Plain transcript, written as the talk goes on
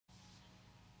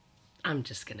I'm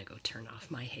just gonna go turn off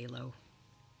my halo.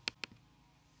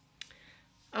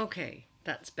 Okay,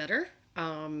 that's better,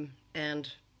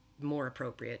 and more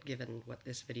appropriate given what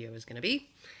this video is gonna be.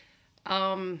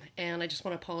 And I just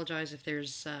want to apologize if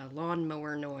there's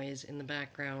lawnmower noise in the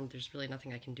background. There's really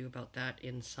nothing I can do about that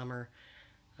in summer.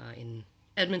 In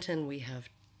Edmonton, we have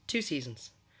two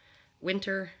seasons: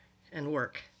 winter and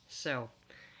work. So,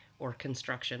 or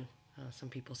construction, some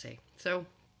people say. So,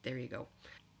 there you go.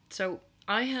 So,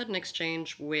 I had an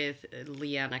exchange with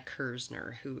Liana K,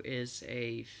 who is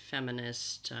a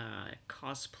feminist,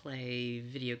 cosplay,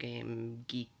 video game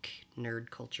geek, nerd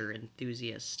culture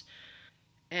enthusiast.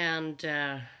 And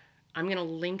I'm going to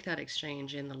link that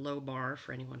exchange in the low bar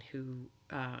for anyone who,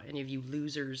 any of you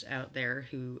losers out there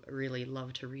who really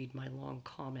love to read my long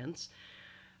comments.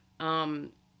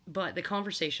 But the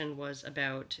conversation was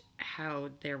about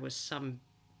how there was some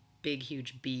big,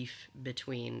 huge beef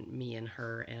between me and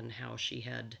her, and how she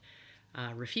had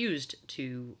refused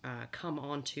to come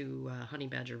onto Honey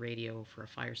Badger Radio for a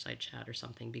fireside chat or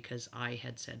something because I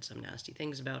had said some nasty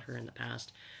things about her in the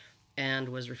past and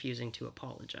was refusing to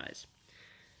apologize.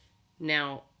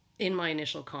 Now, in my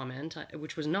initial comment,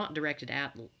 which was not directed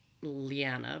at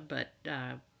Liana, but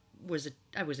I was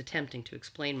attempting to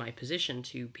explain my position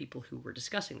to people who were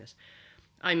discussing this,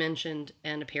 I mentioned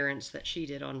an appearance that she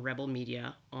did on Rebel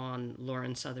Media on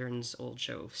Lauren Southern's old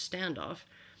show Standoff,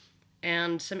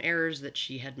 and some errors that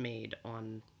she had made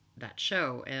on that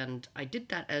show. And I did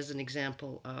that as an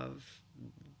example of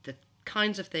the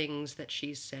kinds of things that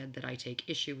she said that I take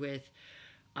issue with,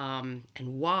 and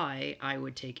why I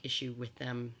would take issue with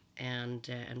them, and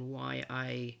why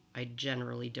I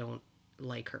generally don't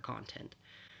like her content.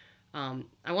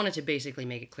 I wanted to basically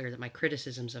make it clear that my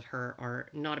criticisms of her are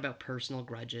not about personal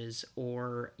grudges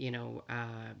or,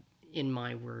 in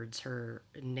my words, her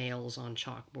nails on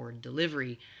chalkboard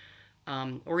delivery,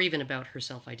 or even about her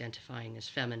self-identifying as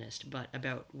feminist, but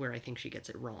about where I think she gets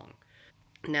it wrong.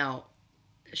 Now,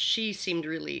 she seemed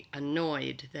really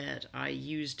annoyed that I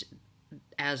used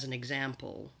as an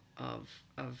example of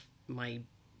my,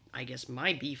 I guess,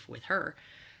 my beef with her,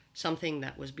 something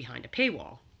that was behind a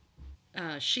paywall.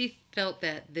 She felt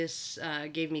that this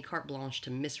gave me carte blanche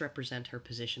to misrepresent her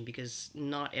position because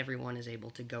not everyone is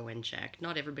able to go and check.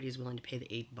 Not everybody is willing to pay the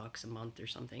 $8 a month or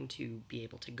something to be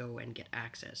able to go and get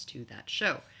access to that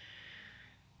show.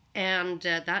 And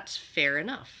that's fair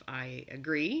enough. I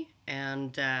agree.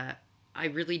 And I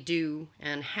really do,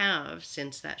 and have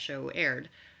since that show aired,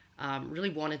 really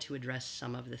wanted to address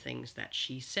some of the things that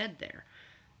she said there.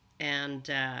 And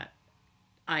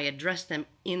I addressed them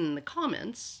in the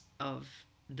comments of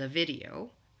the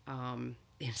video,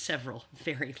 in several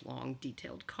very long,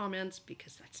 detailed comments,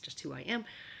 because that's just who I am.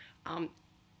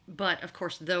 But of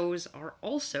course, those are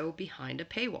also behind a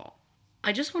paywall.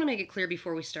 I just want to make it clear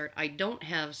before we start, I don't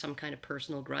have some kind of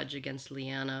personal grudge against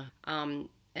Liana.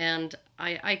 And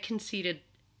I conceded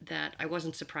that I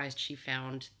wasn't surprised she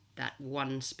found that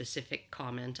one specific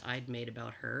comment I'd made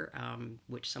about her,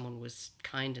 which someone was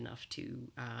kind enough to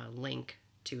link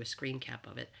to a screen cap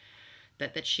of it,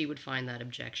 that she would find that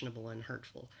objectionable and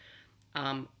hurtful.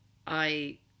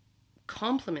 I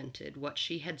complimented what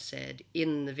she had said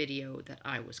in the video that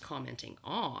I was commenting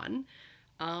on,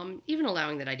 even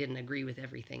allowing that I didn't agree with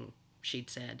everything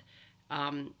she'd said.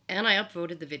 And I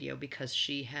upvoted the video because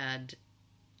she had,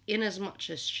 in as much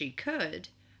as she could,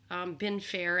 been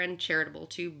fair and charitable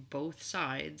to both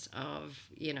sides of,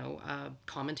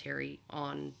 commentary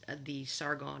on the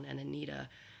Sargon and Anita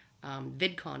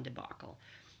VidCon debacle,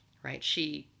 right?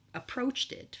 She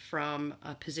approached it from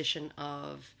a position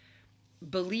of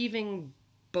believing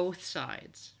both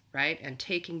sides, right? And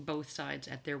taking both sides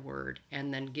at their word,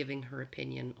 and then giving her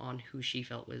opinion on who she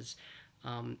felt was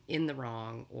in the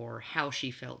wrong, or how she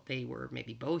felt they were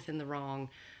maybe both in the wrong,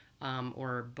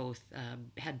 or both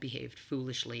had behaved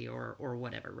foolishly, or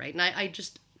whatever, right? And I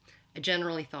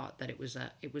generally thought that it was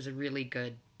a really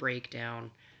good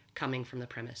breakdown, coming from the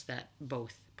premise that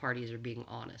both parties are being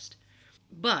honest.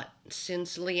 But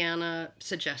since Liana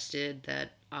suggested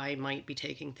that I might be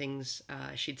taking things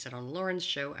she'd said on Lauren's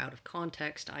show out of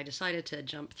context, I decided to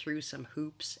jump through some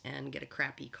hoops and get a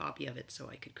crappy copy of it so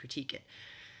I could critique it.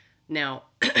 Now,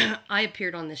 I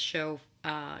appeared on this show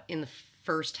in the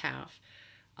first half,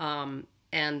 and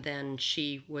then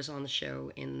she was on the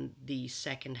show in the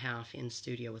second half in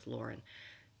studio with Lauren.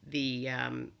 The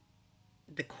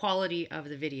quality of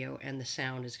the video and the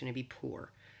sound is going to be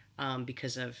poor,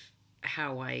 because of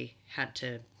how I had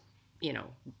to,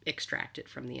 extract it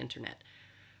from the internet.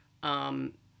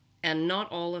 And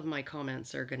not all of my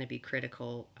comments are going to be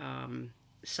critical.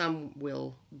 Some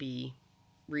will be,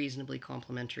 reasonably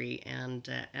complimentary, and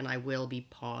I will be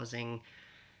pausing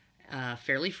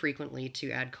fairly frequently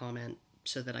to add comment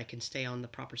so that I can stay on the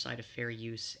proper side of fair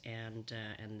use, and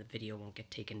the video won't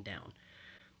get taken down.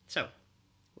 So,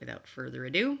 without further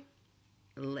ado,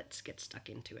 let's get stuck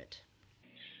into it.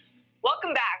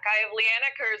 Welcome back. I have Liana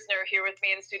K here with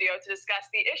me in studio to discuss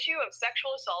the issue of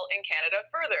sexual assault in Canada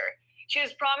further. She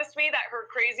has promised me that her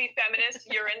crazy feminist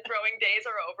urine-throwing days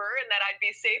are over and that I'd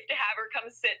be safe to have her come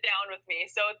sit down with me.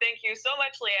 So thank you so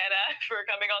much, Liana, for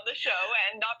coming on the show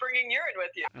and not bringing urine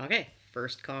with you. Okay,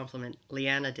 first compliment.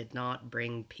 Liana did not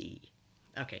bring pee.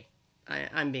 Okay,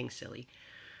 I'm being silly.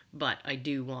 But I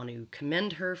do want to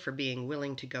commend her for being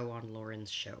willing to go on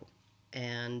Lauren's show.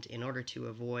 And in order to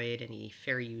avoid any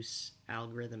fair use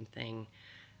algorithm thing,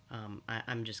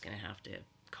 I'm just going to have to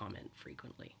comment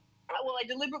frequently. Well, I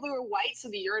deliberately were white so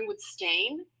the urine would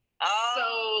stain. Oh.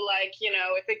 So, like, you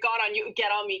know, if it got on you, it would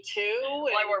get on me too.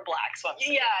 Well, I wear black, so I'm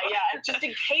yeah. Just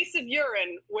in case of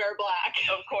urine, wear black.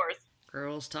 Of course.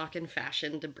 Girls talking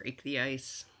fashion to break the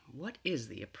ice. What is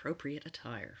the appropriate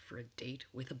attire for a date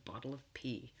with a bottle of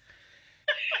pee?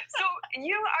 So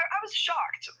I was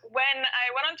shocked when I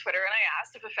went on Twitter and I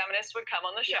asked if a feminist would come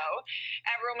on the show.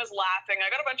 Yeah. Everyone was laughing. I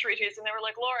got a bunch of retweets and they were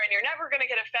like, Lauren, you're never going to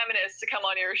get a feminist to come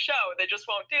on your show. They just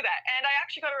won't do that. And I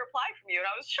actually got a reply from you and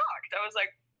I was shocked. I was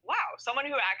like, wow, someone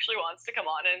who actually wants to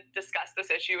come on and discuss this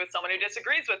issue with someone who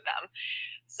disagrees with them.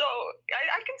 So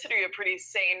I consider you a pretty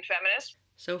sane feminist.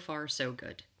 So far, so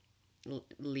good.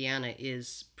 Liana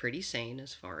is pretty sane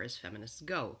as far as feminists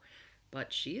go.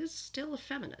 But she is still a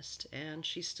feminist, and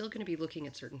she's still going to be looking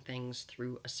at certain things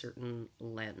through a certain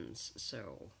lens,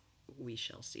 so we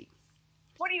shall see.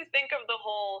 What do you think of the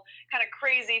whole kind of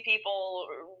crazy people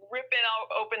ripping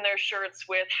open their shirts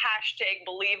with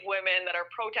 #BelieveWomen that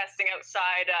are protesting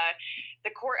outside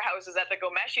the courthouses at the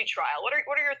Gomeshi trial? What are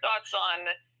your thoughts on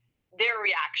their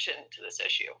reaction to this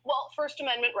issue? Well, First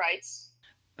Amendment rights.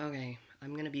 Okay,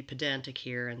 I'm going to be pedantic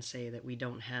here and say that we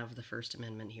don't have the First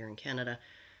Amendment here in Canada.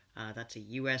 That's a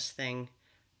U.S. thing,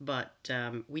 but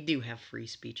we do have free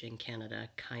speech in Canada,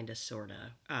 kinda,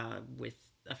 sorta, with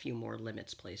a few more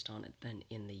limits placed on it than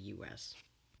in the U.S.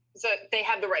 So they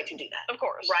have the right to do that. Of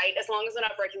course. Right? As long as they're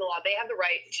not breaking the law, they have the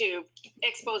right to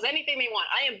expose anything they want.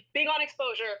 I am big on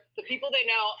exposure. The people they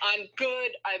know, I'm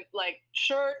good. I'm like,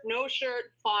 shirt, no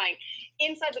shirt, fine.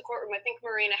 Inside the courtroom, I think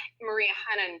Maria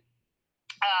Hannon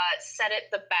said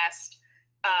it the best.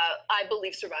 I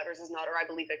believe survivors is not, or I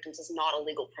believe victims is not a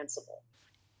legal principle.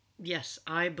 Yes,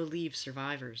 I believe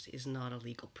survivors is not a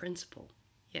legal principle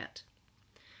yet.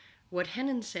 What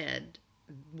Hannon said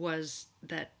was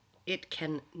that it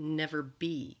can never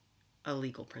be a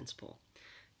legal principle.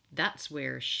 That's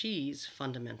where she's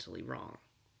fundamentally wrong.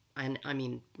 And I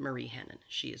mean, Marie Hannon,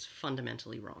 she is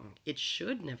fundamentally wrong. It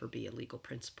should never be a legal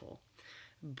principle,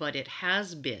 but it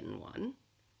has been one,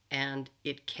 and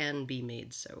it can be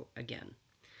made so again.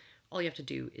 All you have to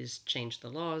do is change the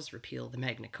laws, repeal the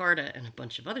Magna Carta, and a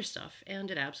bunch of other stuff,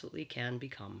 and it absolutely can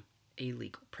become a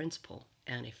legal principle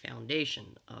and a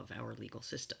foundation of our legal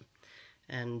system.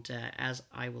 And as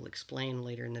I will explain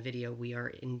later in the video, we are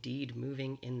indeed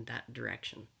moving in that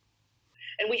direction.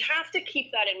 And we have to keep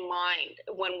that in mind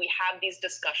when we have these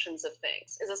discussions of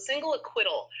things, is a single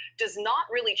acquittal does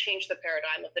not really change the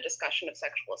paradigm of the discussion of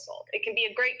sexual assault. It can be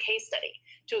a great case study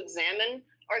to examine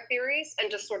our theories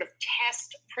and just sort of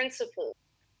test principles.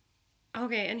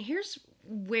 Okay, and here's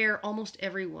where almost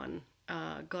everyone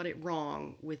got it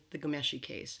wrong with the Gomeshi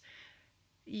case.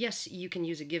 Yes, you can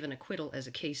use a given acquittal as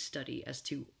a case study as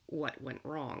to what went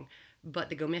wrong, but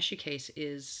the Gomeshi case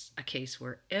is a case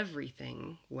where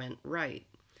everything went right.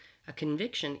 A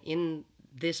conviction in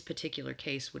this particular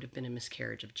case would have been a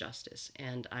miscarriage of justice,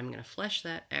 and I'm going to flesh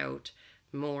that out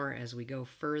more as we go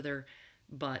further,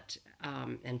 but,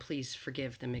 and please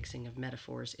forgive the mixing of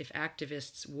metaphors, if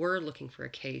activists were looking for a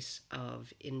case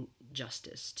of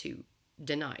injustice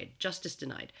justice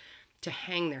denied, to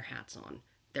hang their hats on,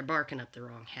 they're barking up the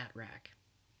wrong hat rack.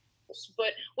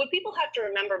 But what people have to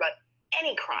remember about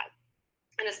any crime,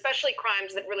 and especially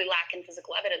crimes that really lack in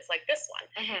physical evidence like this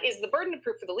one, is the burden of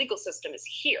proof for the legal system is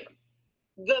here.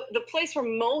 The place where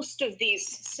most of these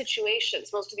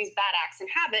situations, most of these bad acts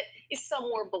inhabit is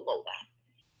somewhere below that.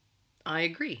 I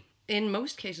agree. In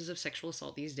most cases of sexual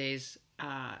assault these days,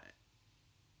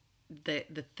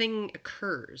 the thing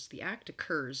occurs, the act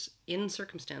occurs in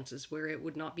circumstances where it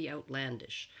would not be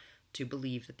outlandish to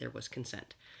believe that there was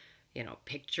consent. You know,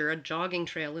 picture a jogging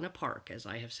trail in a park, as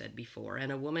I have said before,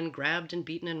 and a woman grabbed and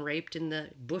beaten and raped in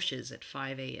the bushes at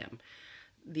 5 a.m.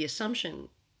 The assumption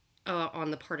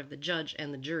on the part of the judge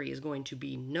and the jury is going to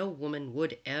be no woman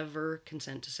would ever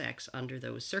consent to sex under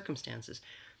those circumstances.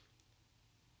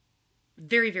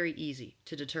 very, very easy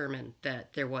to determine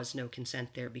that there was no consent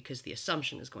there because the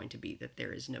assumption is going to be that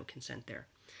there is no consent there.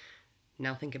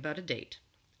 Now think about a date,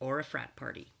 or a frat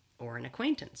party, or an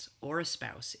acquaintance, or a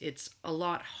spouse. It's a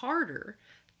lot harder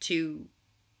to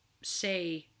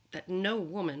say that no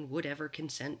woman would ever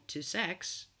consent to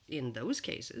sex in those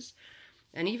cases,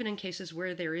 and even in cases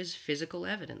where there is physical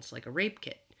evidence, like a rape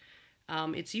kit.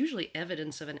 It's usually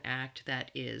evidence of an act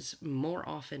that is more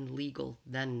often legal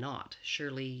than not.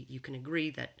 Surely you can agree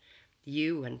that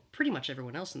you and pretty much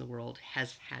everyone else in the world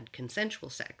has had consensual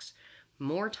sex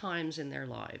more times in their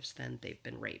lives than they've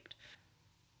been raped.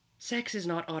 Sex is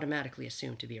not automatically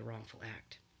assumed to be a wrongful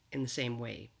act, in the same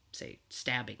way, say,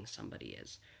 stabbing somebody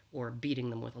is, or beating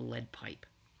them with a lead pipe.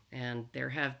 And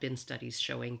there have been studies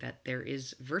showing that there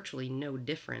is virtually no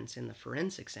difference in the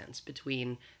forensic sense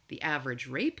between the average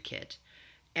rape kit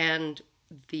and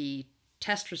the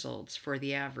test results for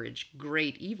the average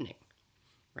great evening,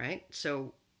 right?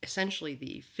 So essentially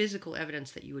the physical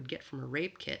evidence that you would get from a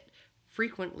rape kit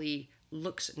frequently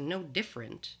looks no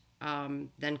different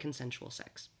than consensual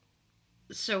sex.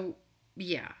 So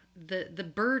yeah, the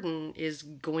burden is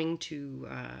going to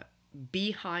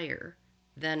be higher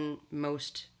than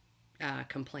most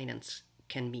complainants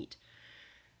can meet.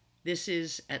 This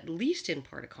is at least in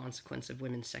part a consequence of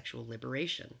women's sexual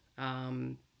liberation.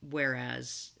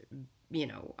 Whereas,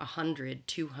 100,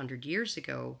 200 years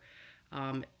ago,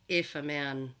 if a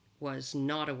man was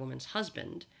not a woman's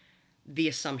husband, the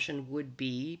assumption would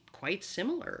be quite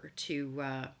similar to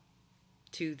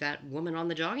that woman on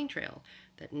the jogging trail,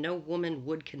 that no woman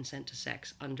would consent to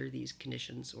sex under these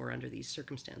conditions or under these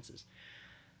circumstances.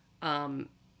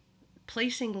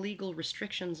 Placing legal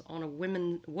restrictions on a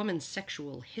woman's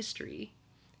sexual history,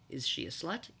 is she a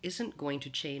slut, isn't going to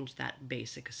change that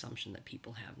basic assumption that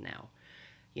people have now.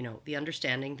 The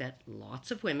understanding that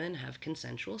lots of women have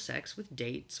consensual sex with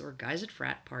dates or guys at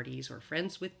frat parties or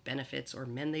friends with benefits or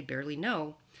men they barely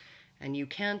know, and you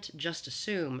can't just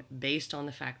assume, based on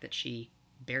the fact that she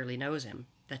barely knows him,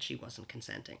 that she wasn't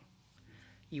consenting.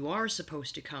 You are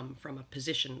supposed to come from a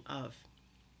position of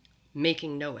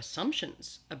making no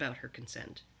assumptions about her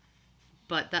consent,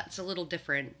 but that's a little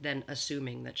different than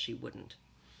assuming that she wouldn't.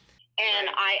 And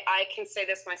I can say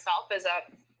this myself as a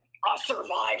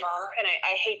survivor, and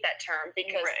I hate that term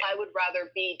because I would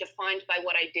rather be defined by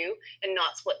what I do and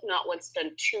not what's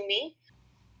done to me.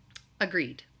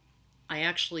 Agreed. I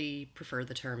actually prefer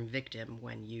the term victim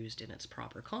when used in its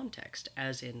proper context,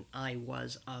 as in I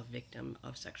was a victim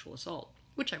of sexual assault,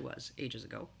 which I was ages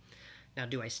ago. Now,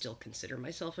 do I still consider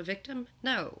myself a victim?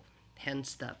 No,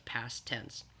 hence the past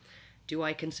tense. Do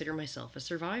I consider myself a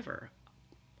survivor?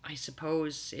 I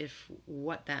suppose if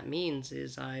what that means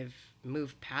is I've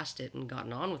moved past it and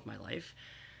gotten on with my life.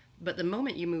 But the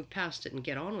moment you move past it and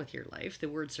get on with your life, the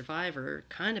word survivor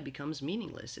kind of becomes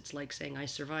meaningless. It's like saying I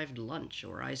survived lunch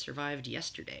or I survived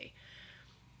yesterday.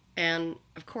 And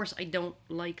of course, I don't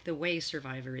like the way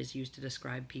survivor is used to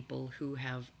describe people who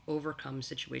have overcome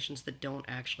situations that don't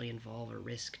actually involve a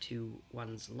risk to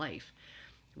one's life.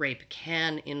 Rape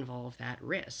can involve that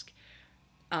risk,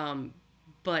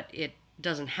 but it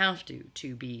doesn't have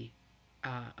to be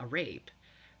a rape.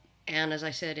 And as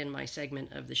I said in my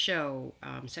segment of the show,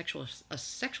 sexual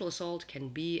assault can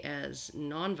be as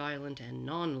non-violent and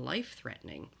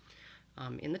non-life-threatening.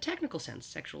 In the technical sense,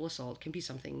 sexual assault can be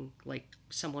something like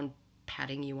someone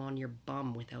patting you on your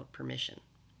bum without permission.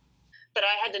 But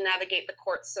I had to navigate the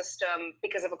court system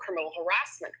because of a criminal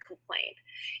harassment complaint.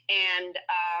 And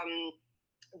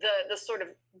the sort of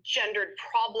gendered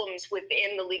problems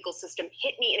within the legal system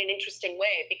hit me in an interesting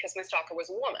way because my stalker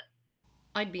was a woman.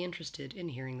 I'd be interested in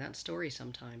hearing that story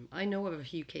sometime. I know of a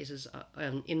few cases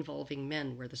involving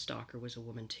men where the stalker was a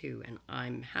woman too, and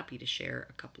I'm happy to share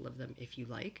a couple of them if you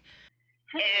like.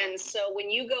 And so when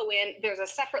you go in, there's a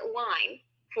separate line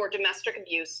for domestic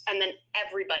abuse and then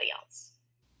everybody else.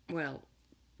 Well,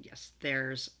 yes,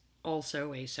 there's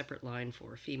also a separate line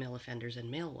for female offenders and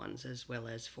male ones, as well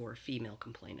as for female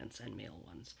complainants and male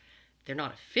ones. They're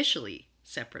not officially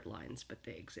separate lines, but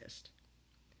they exist.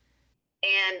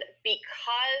 And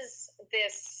because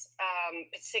this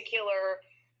particular,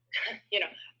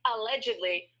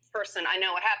 allegedly person, I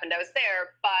know what happened, I was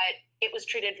there, but it was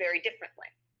treated very differently.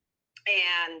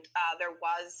 And there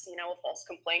was, a false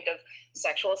complaint of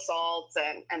sexual assault,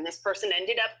 and this person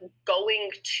ended up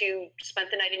going to spend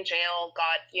the night in jail,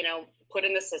 got, put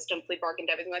in the system, plea bargained,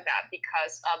 everything like that,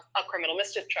 because of a criminal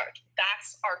mischief charge.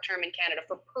 That's our term in Canada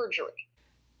for perjury.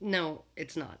 No,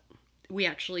 it's not. We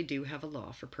actually do have a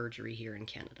law for perjury here in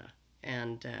Canada,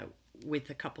 and with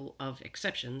a couple of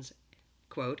exceptions,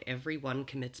 quote, everyone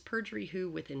commits perjury who,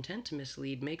 with intent to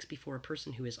mislead, makes before a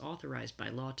person who is authorized by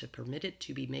law to permit it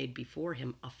to be made before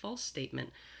him a false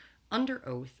statement under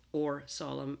oath or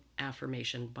solemn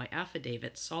affirmation by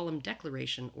affidavit, solemn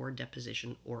declaration or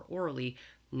deposition, or orally,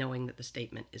 knowing that the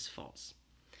statement is false.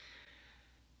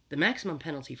 The maximum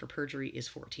penalty for perjury is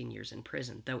 14 years in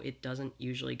prison, though it doesn't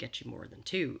usually get you more than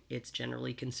 2. It's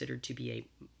generally considered to be a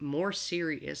more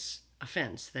serious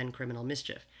offense than criminal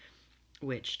mischief,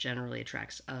 which generally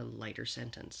attracts a lighter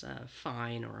sentence, a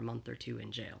fine or a month or 2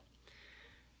 in jail.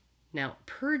 Now,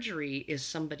 perjury is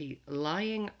somebody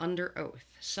lying under oath,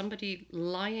 somebody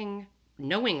lying,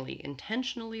 knowingly,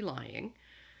 intentionally lying,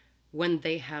 when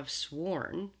they have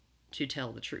sworn to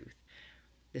tell the truth.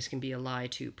 This can be a lie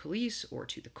to police or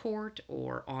to the court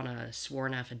or on a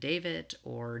sworn affidavit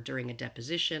or during a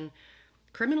deposition.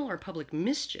 Criminal or public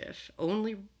mischief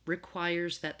only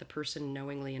requires that the person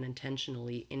knowingly and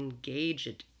intentionally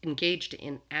engaged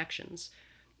in actions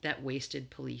that wasted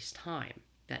police time,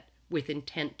 that with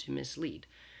intent to mislead.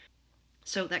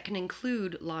 So that can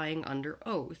include lying under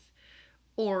oath,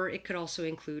 or it could also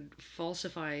include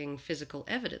falsifying physical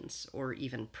evidence or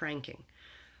even pranking.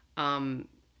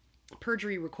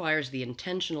 Perjury requires the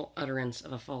intentional utterance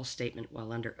of a false statement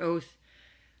while under oath.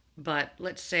 But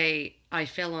let's say I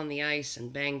fell on the ice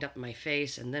and banged up my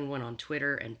face and then went on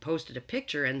Twitter and posted a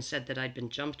picture and said that I'd been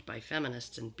jumped by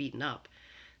feminists and beaten up.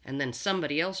 And then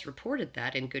somebody else reported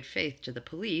that in good faith to the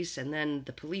police, and then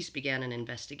the police began an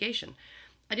investigation.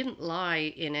 I didn't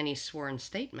lie in any sworn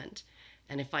statement.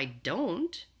 And if I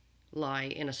don't lie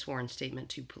in a sworn statement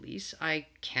to police, I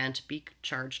can't be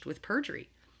charged with perjury.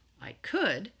 I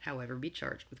could, however, be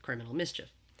charged with criminal mischief.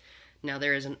 Now,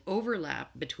 there is an overlap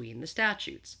between the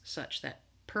statutes, such that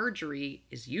perjury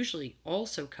is usually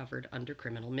also covered under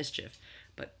criminal mischief,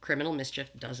 but criminal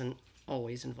mischief doesn't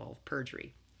always involve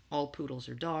perjury. All poodles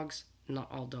are dogs,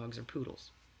 not all dogs are poodles.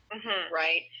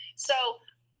 Right. So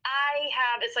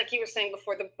it's like you were saying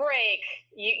before the break,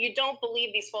 you don't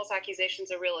believe these false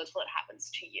accusations are real until it happens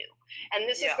to you. And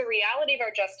this is the reality of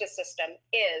our justice system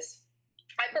is,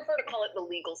 I prefer to call it the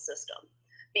legal system,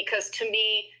 because to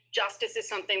me, justice is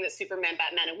something that Superman,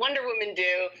 Batman, and Wonder Woman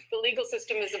do. The legal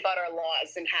system is about our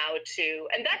laws and how to,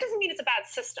 and that doesn't mean it's a bad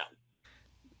system.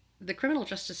 The criminal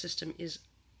justice system is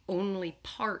only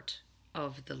part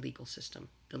of the legal system.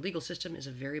 The legal system is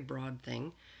a very broad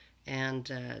thing, and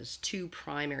its 2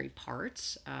 primary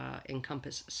parts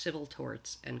encompass civil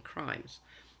torts and crimes.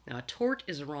 Now, a tort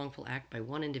is a wrongful act by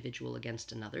one individual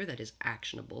against another that is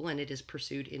actionable, and it is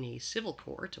pursued in a civil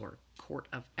court or court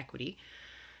of equity.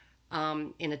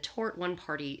 In a tort, one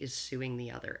party is suing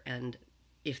the other, and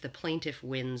if the plaintiff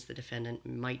wins, the defendant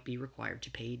might be required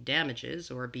to pay damages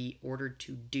or be ordered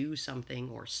to do something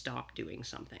or stop doing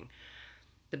something.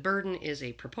 The burden is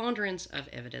a preponderance of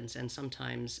evidence, and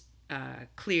sometimes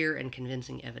clear and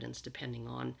convincing evidence, depending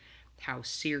on how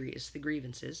serious the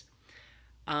grievance is.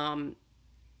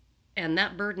 And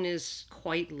that burden is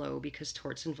quite low because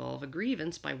torts involve a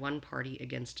grievance by one party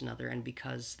against another, and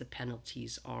because the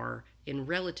penalties are, in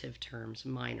relative terms,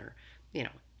 minor,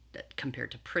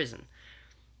 compared to prison.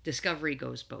 Discovery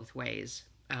goes both ways,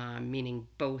 meaning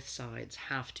both sides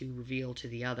have to reveal to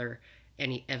the other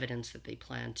any evidence that they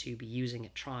plan to be using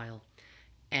at trial,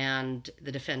 and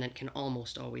the defendant can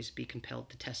almost always be compelled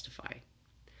to testify.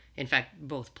 In fact,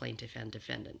 both plaintiff and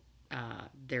defendant.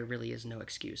 There really is no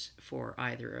excuse for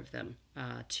either of them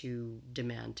to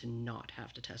demand to not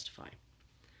have to testify.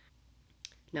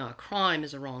 Now, a crime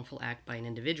is a wrongful act by an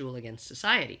individual against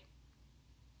society,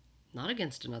 not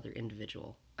against another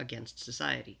individual, against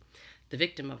society. The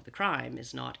victim of the crime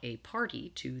is not a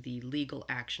party to the legal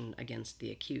action against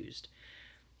the accused.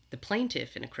 The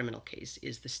plaintiff in a criminal case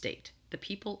is the state, the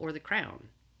people, or the crown,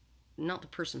 not the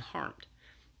person harmed.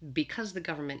 Because the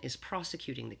government is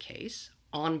prosecuting the case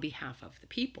on behalf of the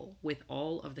people with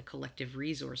all of the collective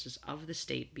resources of the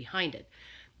state behind it,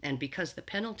 and because the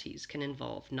penalties can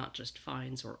involve not just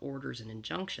fines or orders and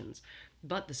injunctions,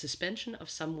 but the suspension of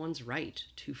someone's right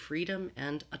to freedom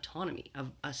and autonomy,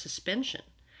 of a suspension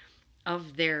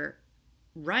of their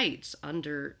rights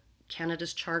under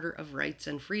Canada's Charter of Rights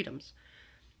and Freedoms,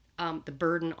 the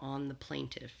burden on the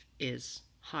plaintiff is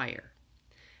higher.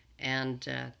 And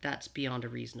that's beyond a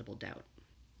reasonable doubt.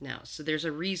 Now, so there's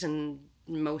a reason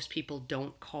most people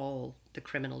don't call the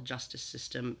criminal justice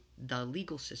system the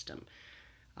legal system,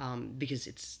 because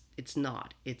it's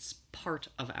not. It's part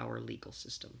of our legal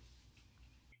system.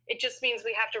 It just means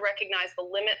we have to recognize the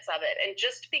limits of it. And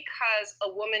just because a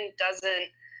woman doesn't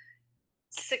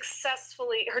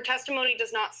her testimony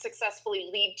does not successfully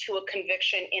lead to a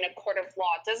conviction in a court of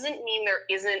law, doesn't mean there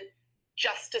isn't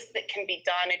justice that can be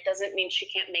done. It doesn't mean she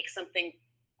can't make something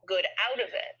good out of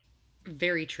it.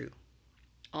 Very true.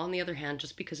 On the other hand,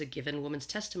 just because a given woman's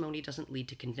testimony doesn't lead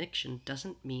to conviction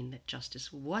doesn't mean that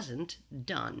justice wasn't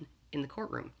done in the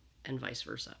courtroom, and vice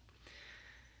versa.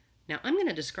 Now, I'm going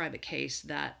to describe a case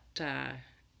that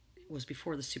was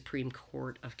before the Supreme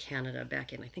Court of Canada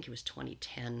back in, I think it was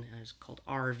 2010. It was called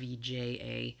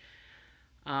RVJA.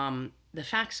 The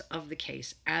facts of the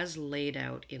case, as laid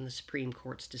out in the Supreme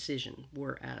Court's decision,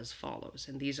 were as follows.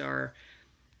 And these are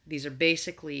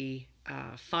basically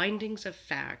findings of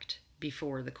fact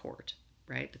before the court,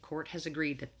 right? The court has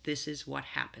agreed that this is what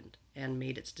happened and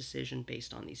made its decision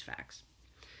based on these facts.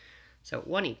 So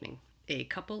one evening, a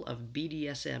couple of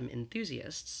BDSM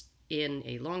enthusiasts in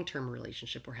a long-term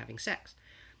relationship were having sex.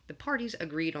 The parties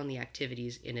agreed on the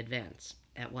activities in advance.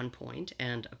 At one point,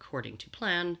 and according to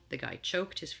plan, the guy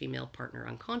choked his female partner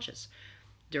unconscious.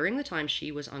 During the time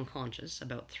she was unconscious,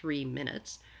 about 3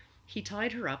 minutes, he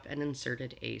tied her up and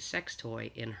inserted a sex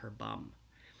toy in her bum.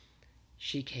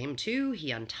 She came to,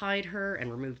 he untied her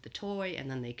and removed the toy, and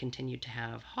then they continued to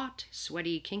have hot,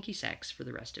 sweaty, kinky sex for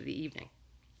the rest of the evening.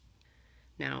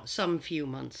 Now, some few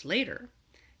months later,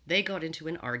 they got into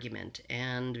an argument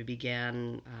and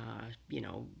began,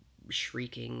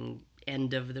 shrieking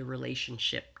end of the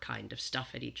relationship kind of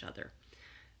stuff at each other.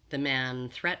 The man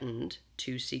threatened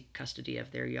to seek custody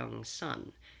of their young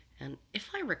son. And if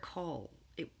I recall,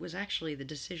 it was actually, the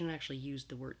decision actually used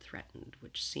the word threatened,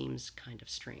 which seems kind of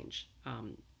strange,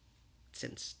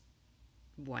 since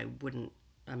why wouldn't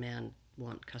a man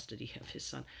want custody of his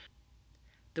son?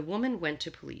 The woman went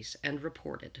to police and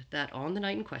reported that on the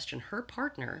night in question, her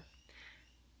partner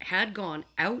had gone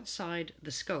outside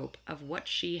the scope of what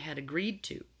she had agreed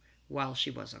to while she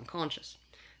was unconscious.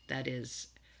 That is,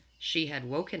 she had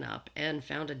woken up and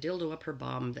found a dildo up her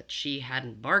bum that she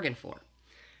hadn't bargained for.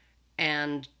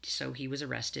 And so he was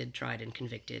arrested, tried, and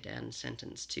convicted, and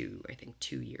sentenced to, I think,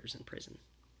 2 years in prison.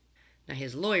 Now,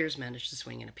 his lawyers managed to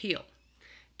swing an appeal.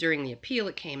 During the appeal,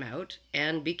 it came out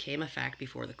and became a fact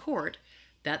before the court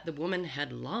that the woman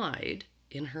had lied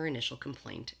in her initial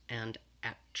complaint and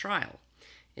at trial.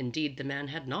 Indeed, the man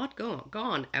had not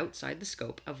gone outside the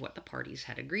scope of what the parties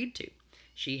had agreed to.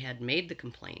 She had made the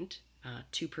complaint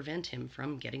to prevent him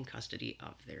from getting custody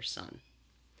of their son.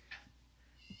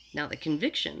 Now, the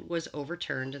conviction was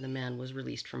overturned and the man was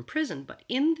released from prison, but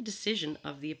in the decision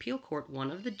of the appeal court,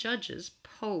 one of the judges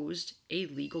posed a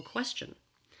legal question,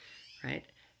 right?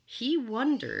 He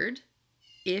wondered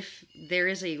if there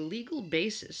is a legal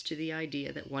basis to the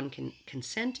idea that one can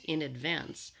consent in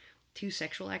advance to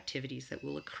sexual activities that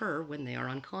will occur when they are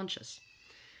unconscious.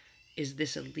 Is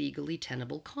this a legally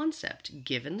tenable concept,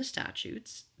 given the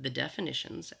statutes, the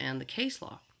definitions, and the case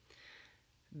law?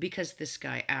 Because this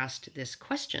guy asked this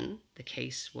question, the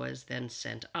case was then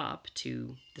sent up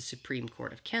to the Supreme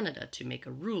Court of Canada to make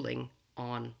a ruling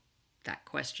on that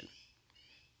question.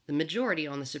 The majority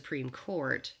on the Supreme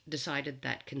Court decided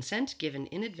that consent given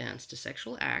in advance to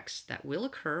sexual acts that will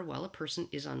occur while a person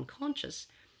is unconscious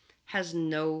has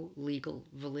no legal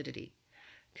validity.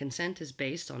 Consent is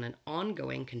based on an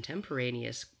ongoing,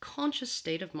 contemporaneous, conscious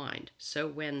state of mind. So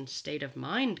when state of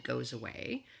mind goes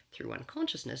away through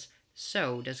unconsciousness,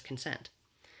 so does consent.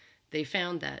 They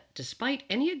found that despite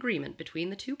any agreement between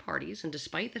the two parties, and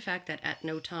despite the fact that at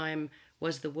no time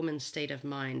was the woman's state of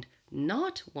mind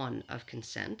not one of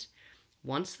consent,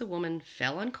 once the woman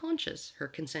fell unconscious, her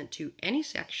consent to any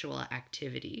sexual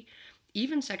activity,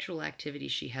 even sexual activity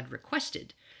she had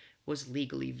requested, was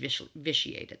legally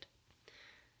vitiated.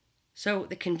 So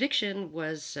the conviction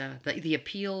was, the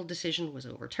appeal decision was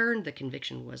overturned, the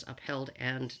conviction was upheld,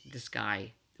 and this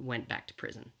guy went back to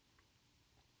prison.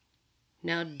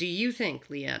 Now, do you think,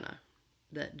 Liana,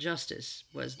 that justice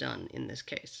was done in this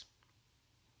case?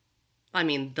 I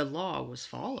mean, the law was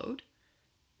followed,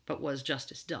 but was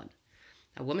justice done?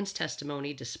 A woman's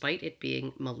testimony, despite it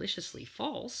being maliciously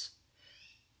false,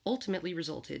 ultimately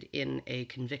resulted in a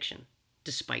conviction,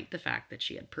 despite the fact that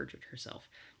she had perjured herself.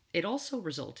 It also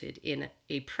resulted in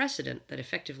a precedent that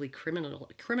effectively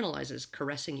criminalizes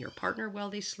caressing your partner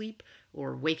while they sleep,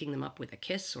 or waking them up with a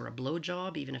kiss or a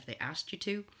blowjob, even if they asked you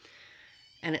to.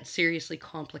 And it seriously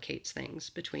complicates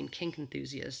things between kink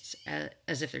enthusiasts,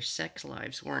 as if their sex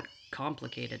lives weren't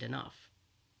complicated enough.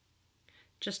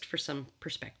 Just for some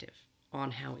perspective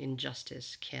on how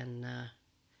injustice can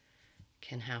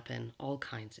happen all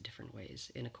kinds of different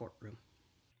ways in a courtroom.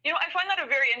 I find that a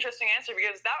very interesting answer,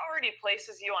 because that already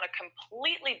places you on a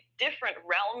completely different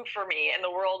realm for me in the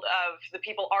world of the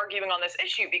people arguing on this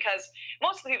issue, because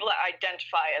most of the people that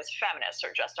identify as feminists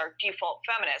are just our default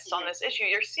feminists on this issue.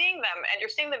 You're seeing them, and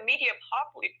you're seeing the media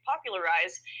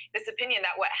popularize this opinion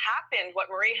that what happened,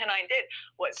 what Marie Henein did,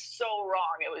 was so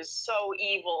wrong. It was so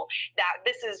evil that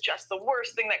this is just the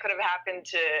worst thing that could have happened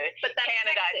to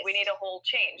Canada. Sexist. We need a whole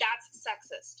change. That's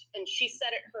sexist, and she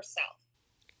said it herself.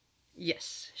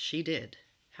 Yes, she did.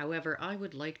 However, I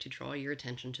would like to draw your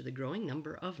attention to the growing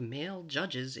number of male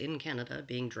judges in Canada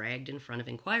being dragged in front of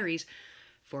inquiries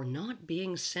for not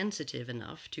being sensitive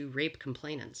enough to rape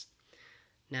complainants.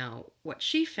 Now, what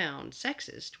she found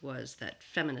sexist was that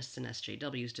feminists and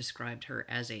SJWs described her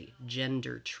as a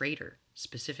gender traitor,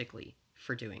 specifically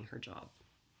for doing her job.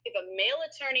 If a male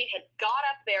attorney had got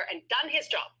up there and done his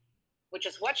job, which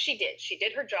is what she did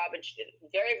her job, and she did it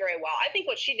very, very well. I think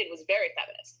what she did was very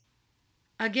feminist.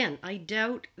 Again, I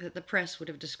doubt that the press would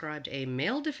have described a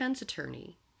male defense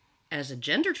attorney as a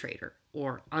gender traitor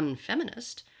or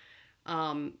unfeminist,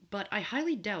 but I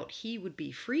highly doubt he would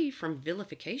be free from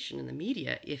vilification in the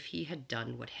media if he had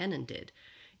done what Henein did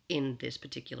in this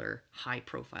particular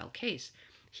high-profile case.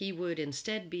 He would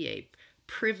instead be a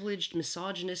privileged,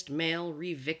 misogynist male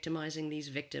re-victimizing these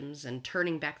victims and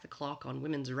turning back the clock on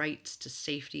women's rights to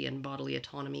safety and bodily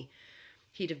autonomy.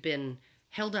 He'd have been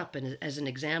held up as an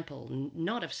example,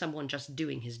 not of someone just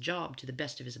doing his job to the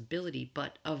best of his ability,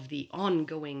 but of the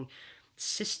ongoing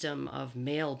system of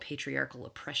male patriarchal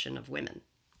oppression of women.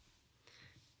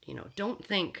 You know, don't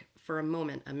think for a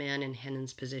moment a man in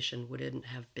Henein's position wouldn't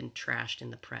have been trashed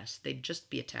in the press. They'd just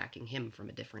be attacking him from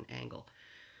a different angle.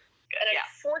 And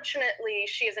unfortunately,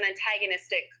 she is an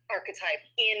antagonistic archetype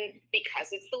because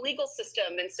it's the legal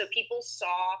system. And so people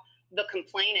saw the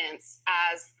complainants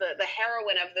as the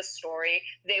heroine of the story.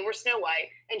 They were Snow White,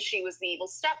 and she was the evil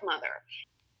stepmother.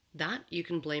 That you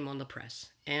can blame on the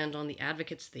press and on the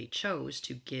advocates they chose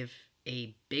to give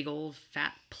a big old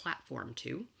fat platform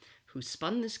to, who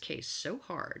spun this case so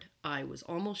hard I was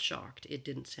almost shocked it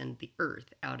didn't send the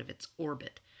Earth out of its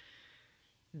orbit.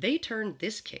 They turned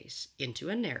this case into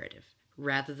a narrative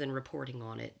rather than reporting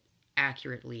on it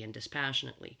accurately and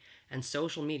dispassionately, and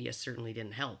social media certainly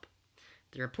didn't help.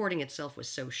 The reporting itself was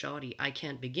so shoddy, I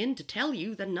can't begin to tell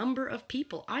you the number of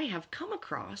people I have come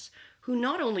across who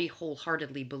not only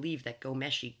wholeheartedly believe that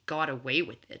Ghomeshi got away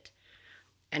with it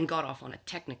and got off on a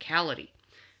technicality,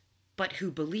 but who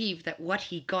believe that what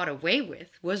he got away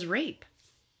with was rape.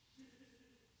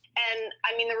 And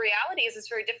I mean, the reality is it's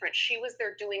very different. She was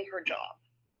there doing her job.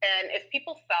 And if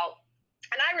people felt,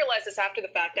 and I realized this after the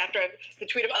fact, after the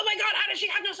tweet of, oh my God, how does she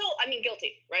have no soul? I mean,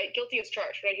 guilty, right? Guilty as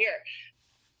charged right here.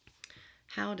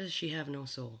 How does she have no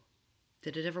soul?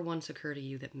 Did it ever once occur to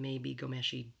you that maybe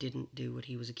Ghomeshi didn't do what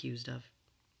he was accused of?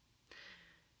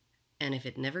 And if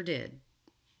it never did,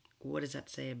 what does that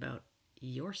say about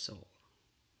your soul?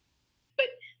 But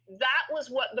that was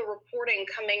what the reporting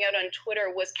coming out on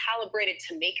Twitter was calibrated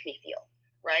to make me feel,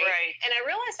 right? And I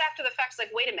realized after the fact,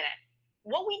 like, wait a minute.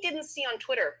 What we didn't see on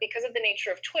Twitter, because of the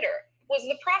nature of Twitter, was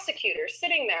the prosecutor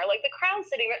sitting there, like the Crown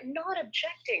sitting there, not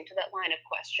objecting to that line of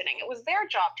questioning. It was their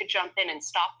job to jump in and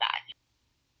stop that.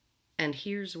 And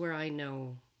here's where I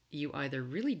know you either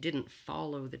really didn't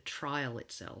follow the trial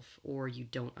itself, or you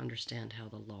don't understand how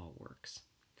the law works.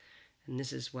 And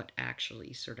this is what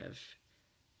actually sort of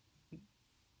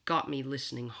got me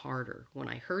listening harder. When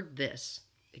I heard this,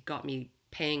 it got me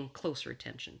paying closer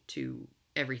attention to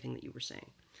everything that you were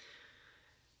saying.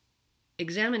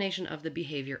 Examination of the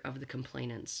behavior of the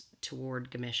complainants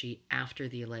toward Ghomeshi after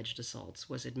the alleged assaults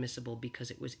was admissible because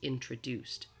it was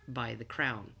introduced by the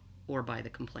Crown or by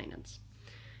the complainants.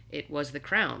 It was the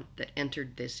Crown that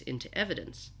entered this into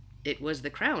evidence. It was the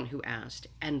Crown who asked,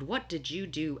 "And what did you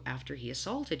do after he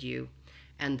assaulted you?"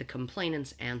 And the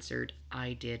complainants answered,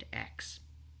 "I did X."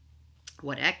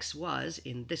 What X was,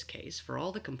 in this case, for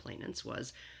all the complainants,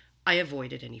 was, "I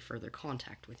avoided any further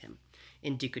contact with him."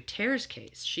 In Ducoteur's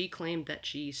case, she claimed that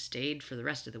she stayed for the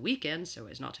rest of the weekend so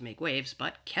as not to make waves,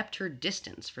 but kept her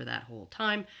distance for that whole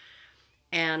time,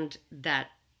 and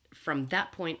that from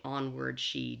that point onward,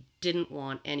 she didn't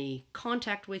want any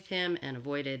contact with him and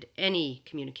avoided any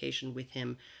communication with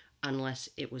him unless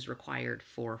it was required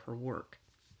for her work.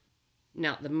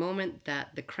 Now, the moment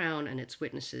that the Crown and its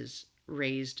witnesses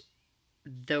raised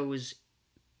those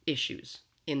issues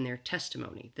in their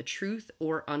testimony, the truth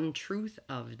or untruth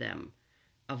of them,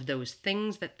 of those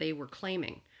things that they were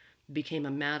claiming, became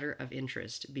a matter of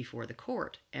interest before the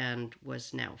court and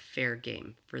was now fair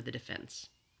game for the defense.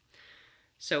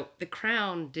 So the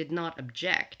Crown did not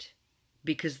object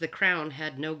because the Crown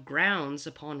had no grounds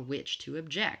upon which to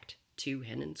object to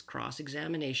Hennon's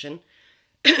cross-examination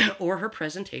or her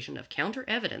presentation of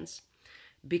counter-evidence,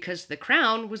 because the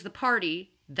Crown was the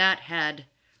party that had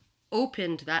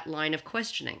opened that line of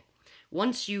questioning.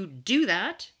 Once you do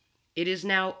that, it is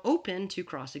now open to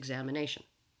cross-examination.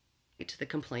 The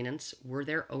complainants were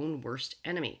their own worst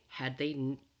enemy. Had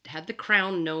the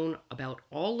Crown known about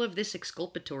all of this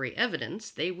exculpatory evidence,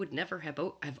 they would never have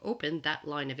opened that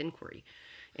line of inquiry.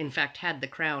 In fact, had the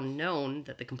Crown known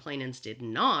that the complainants did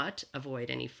not avoid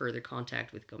any further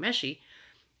contact with Ghomeshi,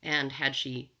 and had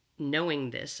she,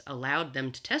 knowing this, allowed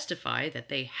them to testify that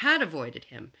they had avoided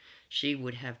him, she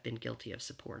would have been guilty of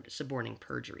suborning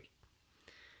perjury.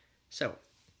 So,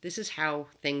 this is how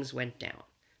things went down.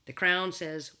 The Crown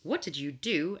says, "What did you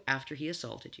do after he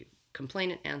assaulted you?"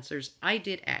 Complainant answers, "I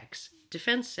did X."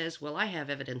 Defense says, "Well, I have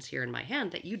evidence here in my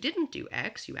hand that you didn't do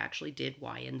X, you actually did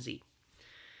Y and Z."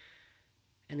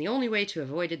 And the only way to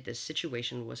avoid this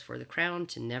situation was for the Crown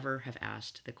to never have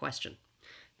asked the question.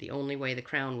 The only way the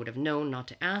Crown would have known not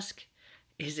to ask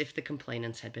is if the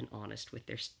complainants had been honest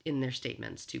in their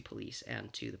statements to police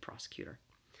and to the prosecutor.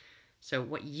 So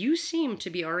what you seem to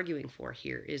be arguing for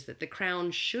here is that the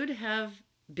Crown should have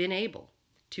been able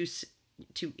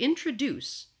to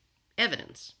introduce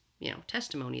evidence,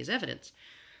 testimony as evidence,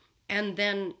 and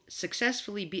then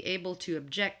successfully be able to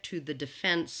object to the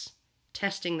defense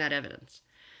testing that evidence.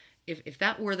 If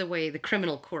that were the way the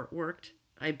criminal court worked,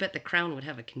 I bet the Crown would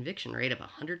have a conviction rate of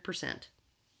 100%.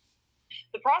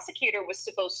 The prosecutor was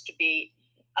supposed to be,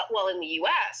 in the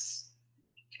U.S.,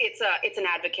 it's an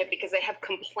advocate because they have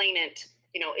complainant.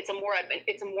 It's a more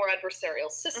adversarial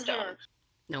system. Mm-hmm.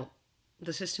 No,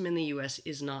 the system in the U.S.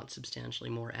 is not substantially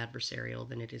more adversarial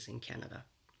than it is in Canada.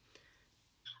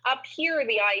 Up here,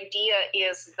 the idea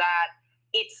is that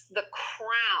it's the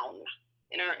Crown,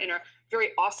 in our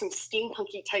very awesome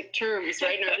steampunky type terms,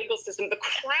 right? In our legal system, the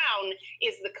Crown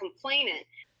is the complainant.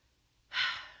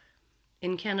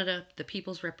 In Canada, the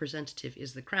people's representative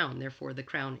is the Crown, therefore the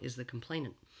Crown is the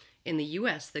complainant. In the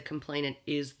U.S., the complainant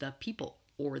is the people,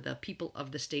 or the people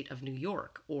of the state of New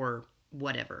York, or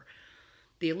whatever.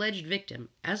 The alleged victim,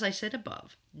 as I said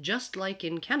above, just like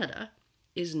in Canada,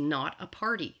 is not a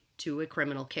party to a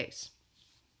criminal case.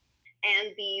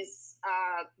 And these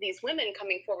women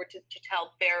coming forward to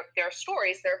tell their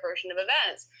stories, their version of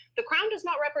events, the Crown does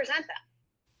not represent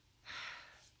them.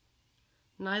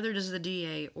 Neither does the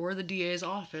DA or the DA's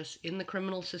office in the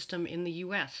criminal system in the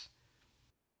U.S.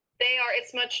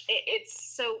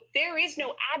 So there is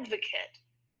no advocate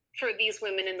for these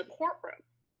women in the courtroom.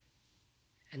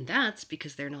 And that's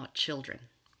because they're not children.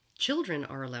 Children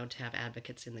are allowed to have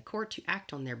advocates in the court to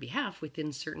act on their behalf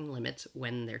within certain limits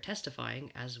when they're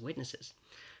testifying as witnesses.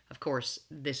 Of course,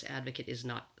 this advocate is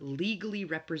not legally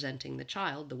representing the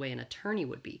child the way an attorney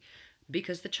would be,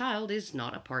 because the child is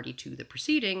not a party to the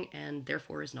proceeding and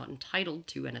therefore is not entitled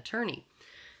to an attorney.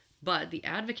 But the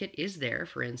advocate is there,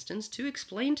 for instance, to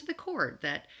explain to the court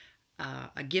that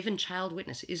a given child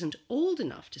witness isn't old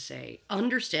enough to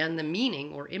understand the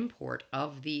meaning or import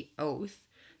of the oath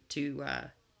to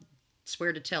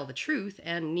swear to tell the truth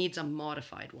and needs a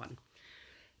modified one.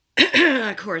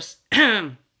 Of course,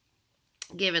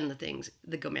 given the things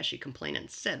the Ghomeshi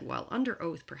complainants said while under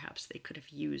oath, perhaps they could have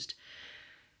used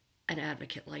an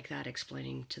advocate like that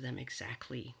explaining to them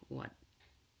exactly what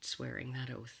swearing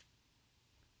that oath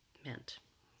meant.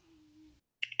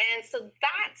 And so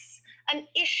that's an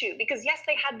issue because, yes,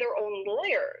 they had their own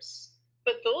lawyers,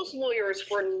 but those lawyers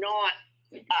were not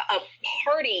a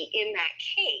party in that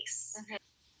case. Mm-hmm.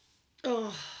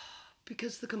 Oh,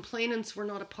 because the complainants were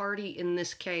not a party in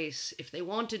this case. If they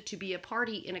wanted to be a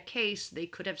party in a case, they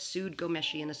could have sued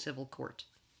Ghomeshi in a civil court.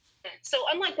 So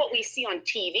unlike what we see on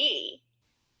TV,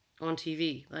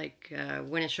 like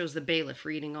when it shows the bailiff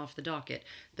reading off the docket,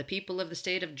 the people of the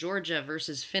state of Georgia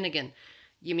versus Finnegan.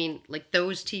 You mean like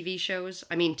those TV shows?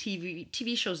 I mean,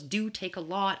 TV shows do take a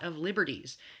lot of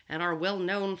liberties and are well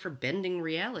known for bending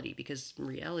reality because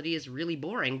reality is really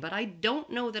boring. But I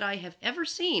don't know that I have ever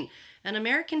seen an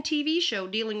American TV show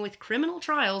dealing with criminal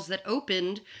trials that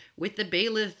opened with the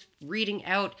bailiff reading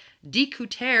out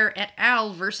Dicuter et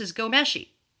al. Versus Ghomeshi.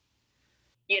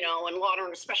 And Law and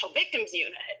Order Special Victims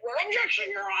Unit, where objection,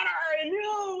 Your Honor, and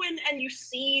no, and you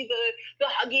see the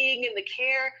hugging and the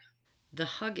care. The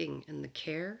hugging and the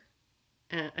care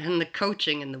and the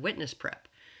coaching and the witness prep.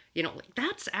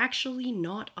 That's actually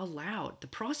not allowed. The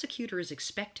prosecutor is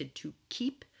expected to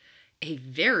keep a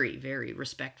very, very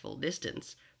respectful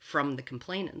distance from the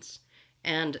complainants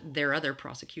and their other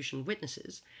prosecution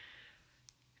witnesses.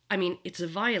 I mean, it's a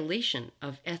violation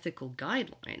of ethical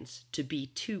guidelines to be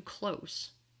too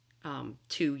close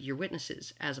to your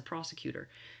witnesses as a prosecutor,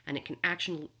 and it can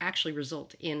actually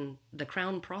result in the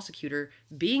Crown prosecutor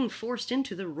being forced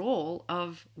into the role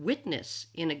of witness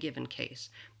in a given case.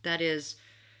 That is,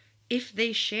 if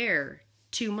they share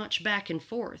too much back and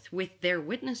forth with their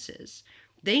witnesses,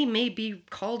 they may be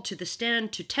called to the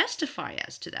stand to testify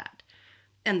as to that.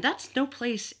 And that's no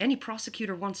place any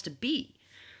prosecutor wants to be.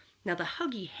 Now, the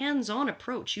huggy, hands-on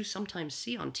approach you sometimes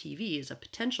see on TV is a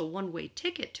potential one-way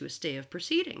ticket to a stay of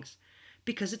proceedings,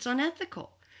 because it's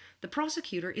unethical. The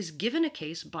prosecutor is given a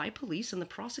case by police, and the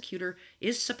prosecutor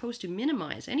is supposed to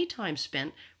minimize any time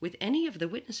spent with any of the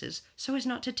witnesses so as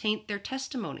not to taint their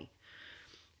testimony.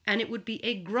 And it would be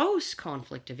a gross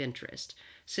conflict of interest,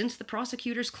 since the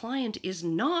prosecutor's client is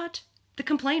not the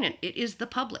complainant, it is the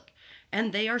public.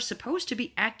 And they are supposed to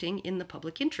be acting in the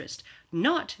public interest,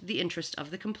 not the interest of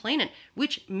the complainant,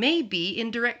 which may be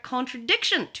in direct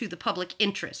contradiction to the public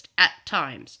interest at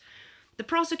times. The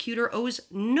prosecutor owes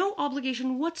no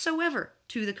obligation whatsoever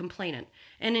to the complainant,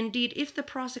 and indeed, if the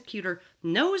prosecutor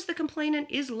knows the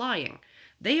complainant is lying,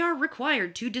 they are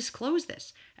required to disclose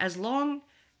this, as long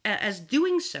as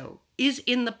doing so is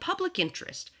in the public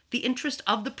interest, the interest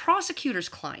of the prosecutor's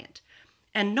client,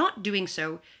 and not doing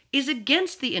so is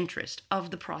against the interest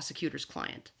of the prosecutor's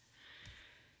client.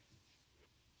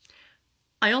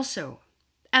 I also,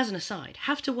 as an aside,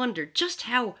 have to wonder just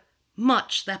how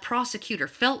much that prosecutor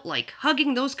felt like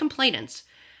hugging those complainants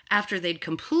after they'd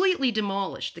completely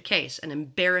demolished the case and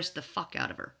embarrassed the fuck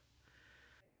out of her.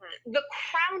 The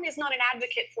Crown is not an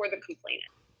advocate for the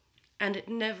complainant. And it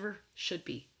never should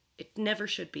be. It never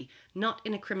should be. Not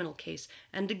in a criminal case.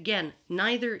 And again,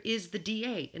 neither is the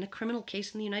DA in a criminal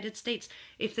case in the United States.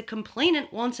 If the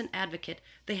complainant wants an advocate,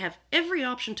 they have every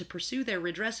option to pursue their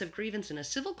redress of grievance in a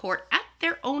civil court at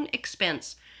their own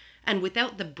expense, and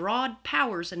without the broad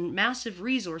powers and massive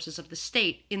resources of the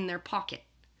state in their pocket.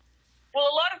 Well,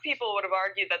 a lot of people would have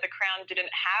argued that the Crown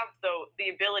didn't have the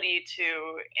ability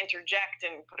to interject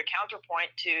and put a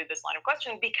counterpoint to this line of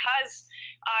questioning because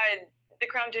the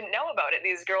Crown didn't know about it.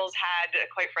 These girls had,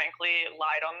 quite frankly,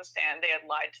 lied on the stand. They had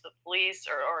lied to the police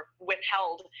or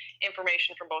withheld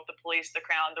information from both the police, the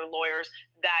Crown, their lawyers,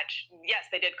 that, yes,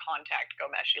 they did contact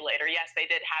Gomeshi later. Yes, they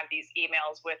did have these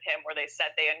emails with him where they said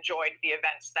they enjoyed the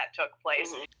events that took place.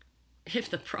 If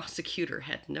the prosecutor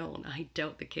had known, I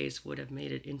doubt the case would have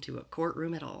made it into a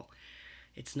courtroom at all.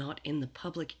 It's not in the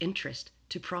public interest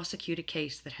to prosecute a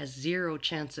case that has zero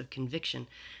chance of conviction,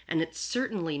 and it's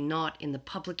certainly not in the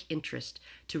public interest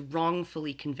to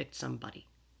wrongfully convict somebody.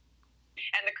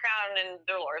 And the Crown and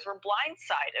their lawyers were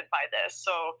blindsided by this,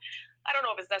 so I don't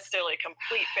know if it's necessarily a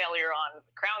complete failure on the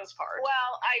Crown's part.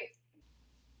 Well,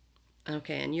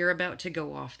 Okay, and you're about to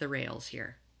go off the rails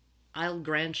here. I'll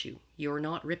grant you're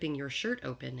not ripping your shirt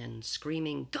open and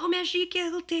screaming, "Gomeshi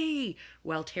guilty!"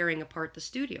 while tearing apart the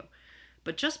studio.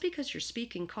 But just because you're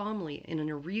speaking calmly and in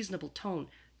a reasonable tone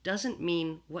doesn't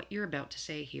mean what you're about to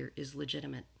say here is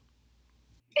legitimate.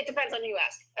 it depends on who you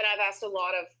ask. And I've asked a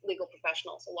lot of legal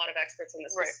professionals, a lot of experts in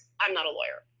this. Right. I'm not a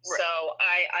lawyer. Right. So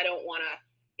I don't want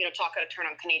to talk out of turn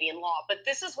on Canadian law. But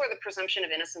this is where the presumption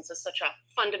of innocence is such a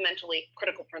fundamentally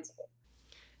critical principle.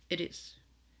 It is.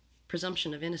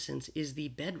 Presumption of innocence is the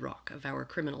bedrock of our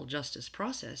criminal justice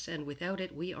process, and without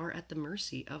it, we are at the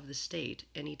mercy of the state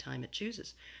any time it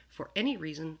chooses, for any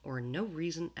reason or no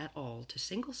reason at all, to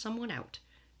single someone out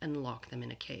and lock them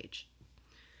in a cage.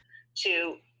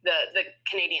 To the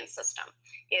Canadian system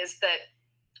is that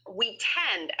we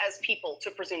tend as people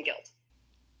to presume guilt.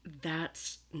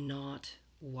 That's not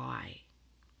why.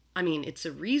 I mean, it's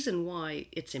a reason why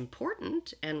it's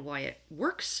important and why it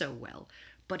works so well,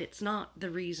 but it's not the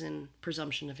reason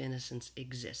presumption of innocence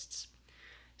exists.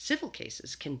 Civil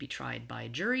cases can be tried by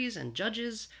juries, and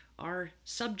judges are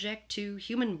subject to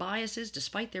human biases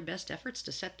despite their best efforts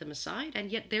to set them aside,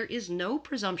 and yet there is no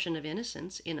presumption of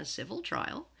innocence in a civil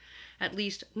trial, at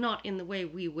least not in the way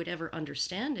we would ever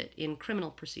understand it in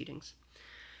criminal proceedings.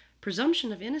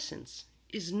 Presumption of innocence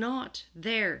is not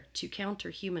there to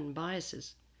counter human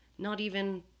biases, not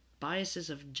even biases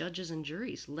of judges and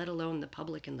juries, let alone the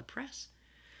public and the press.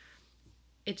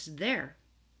 It's there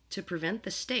to prevent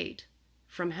the state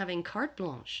from having carte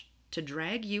blanche to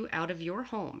drag you out of your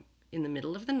home in the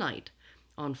middle of the night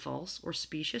on false or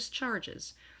specious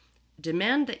charges,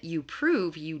 demand that you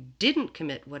prove you didn't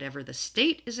commit whatever the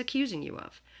state is accusing you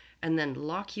of, and then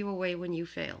lock you away when you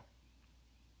fail.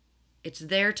 It's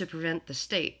there to prevent the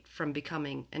state from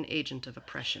becoming an agent of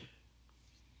oppression.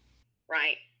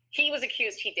 Right. He was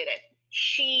accused, he did it.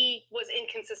 She was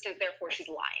inconsistent, therefore she's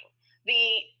lying.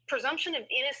 The presumption of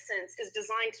innocence is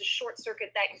designed to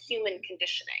short-circuit that human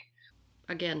conditioning.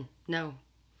 Again, no.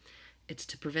 It's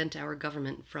to prevent our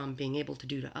government from being able to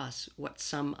do to us what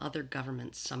some other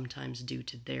governments sometimes do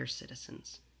to their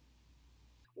citizens.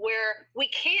 Where we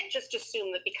can't just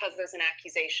assume that because there's an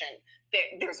accusation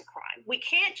that there's a crime. We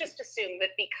can't just assume that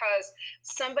because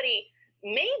somebody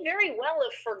may very well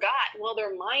have forgot while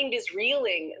their mind is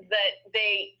reeling that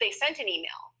they sent an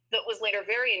email that was later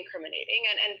very incriminating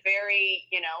and very,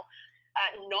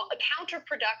 not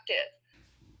counterproductive.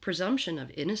 Presumption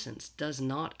of innocence does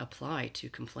not apply to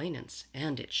complainants,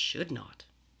 and it should not.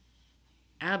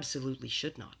 Absolutely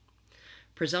should not.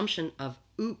 Presumption of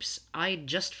oops, I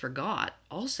just forgot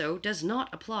also does not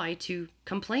apply to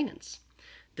complainants.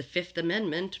 The Fifth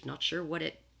Amendment, not sure what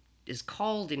it is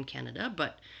called in Canada,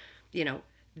 but the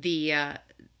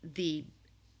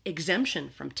exemption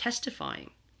from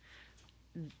testifying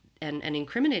and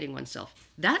incriminating oneself,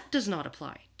 that does not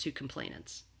apply to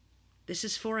complainants. This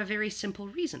is for a very simple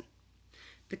reason.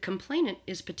 The complainant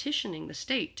is petitioning the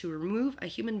state to remove a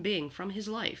human being from his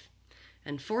life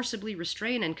and forcibly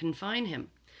restrain and confine him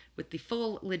with the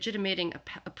full legitimating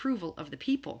approval of the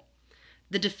people.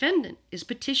 The defendant is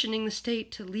petitioning the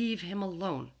state to leave him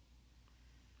alone.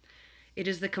 It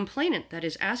is the complainant that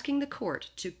is asking the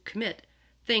court to commit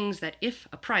things that, if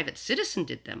a private citizen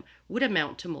did them, would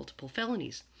amount to multiple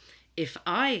felonies. If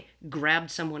I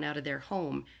grabbed someone out of their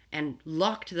home and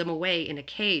locked them away in a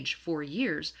cage for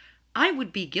years, I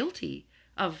would be guilty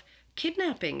of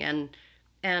kidnapping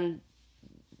and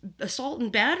assault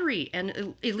and battery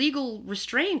and illegal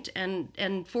restraint and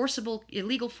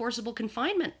illegal forcible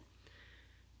confinement,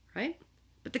 right?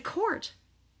 But the court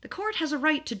has a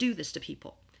right to do this to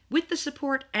people with the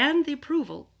support and the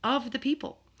approval of the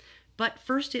people. But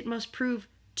first it must prove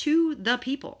to the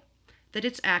people that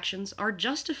its actions are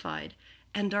justified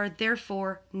and are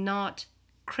therefore not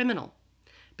criminal.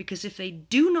 Because if they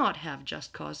do not have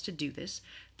just cause to do this,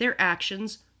 their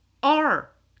actions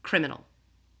are criminal.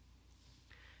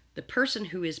 The person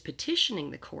who is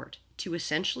petitioning the court to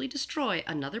essentially destroy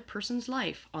another person's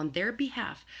life on their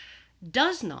behalf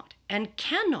does not and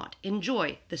cannot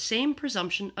enjoy the same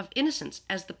presumption of innocence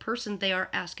as the person they are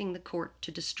asking the court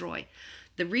to destroy.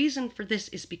 The reason for this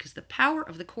is because the power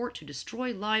of the court to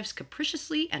destroy lives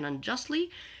capriciously and unjustly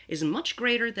is much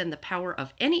greater than the power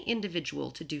of any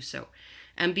individual to do so,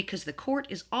 and because the court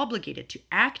is obligated to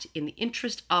act in the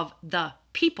interest of the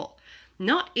people,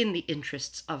 not in the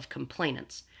interests of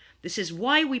complainants. This is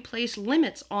why we place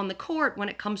limits on the court when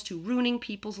it comes to ruining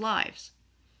people's lives.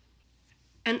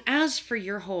 And as for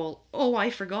your whole, oh,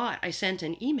 I forgot, I sent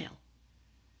an email.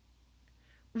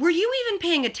 Were you even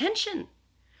paying attention?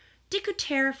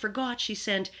 Dicotere forgot she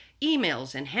sent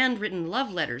emails and handwritten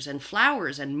love letters and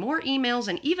flowers and more emails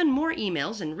and even more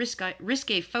emails and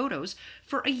risque photos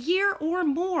for a year or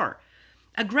more,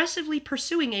 aggressively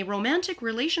pursuing a romantic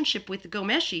relationship with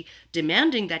Gomeshi,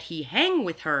 demanding that he hang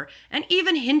with her and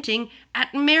even hinting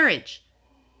at marriage.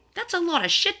 That's a lot of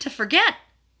shit to forget.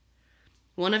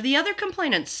 One of the other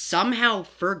complainants somehow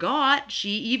forgot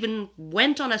she even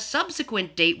went on a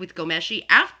subsequent date with Gomeshi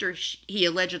after he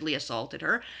allegedly assaulted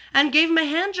her and gave him a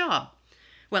handjob.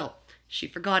 Well, she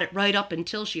forgot it right up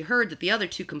until she heard that the other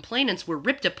two complainants were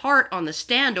ripped apart on the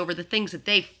stand over the things that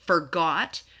they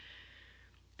forgot.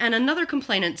 And another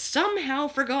complainant somehow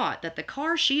forgot that the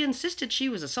car she insisted she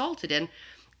was assaulted in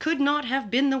could not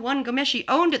have been the one Gomeshi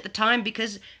owned at the time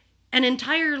because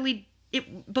it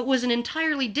was an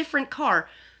entirely different car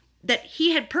that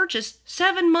he had purchased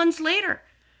 7 months later.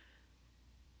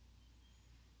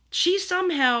 She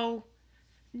somehow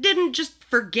didn't just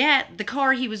forget the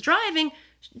car he was driving.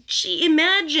 She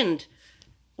imagined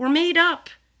or made up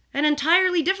an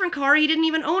entirely different car he didn't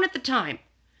even own at the time.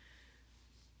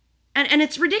 And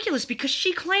it's ridiculous because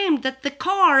she claimed that the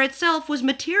car itself was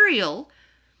material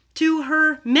to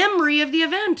her memory of the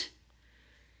event.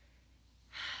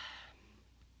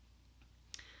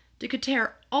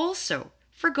 Dicotere also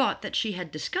forgot that she had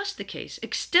discussed the case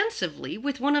extensively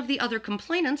with one of the other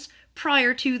complainants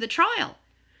prior to the trial.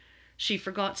 She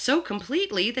forgot so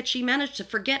completely that she managed to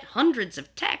forget hundreds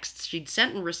of texts she'd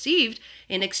sent and received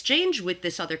in exchange with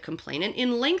this other complainant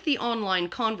in lengthy online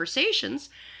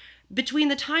conversations between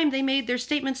the time they made their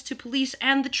statements to police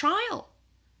and the trial.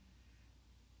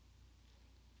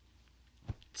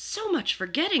 So much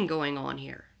forgetting going on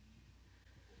here.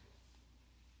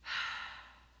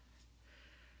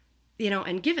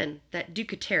 And given that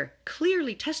Dicotere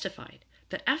clearly testified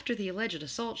that after the alleged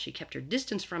assault, she kept her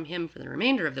distance from him for the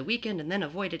remainder of the weekend and then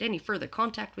avoided any further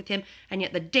contact with him, and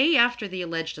yet the day after the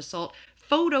alleged assault,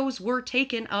 photos were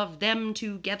taken of them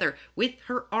together, with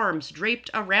her arms draped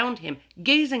around him,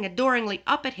 gazing adoringly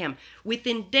up at him.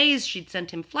 Within days, she'd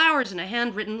sent him flowers and a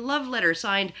handwritten love letter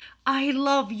signed, "I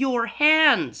love your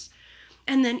hands."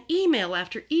 And then email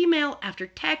after email after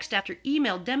text after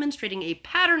email demonstrating a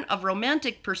pattern of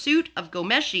romantic pursuit of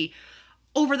Ghomeshi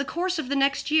over the course of the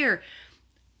next year,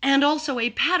 and also a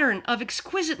pattern of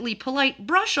exquisitely polite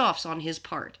brush-offs on his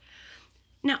part.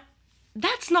 Now,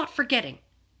 that's not forgetting,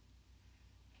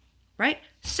 right?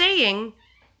 Saying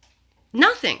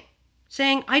nothing,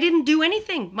 saying I didn't do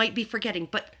anything might be forgetting,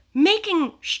 but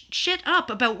making shit up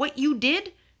about what you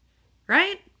did,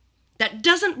 right? That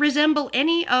doesn't resemble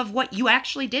any of what you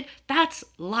actually did, that's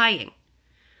lying.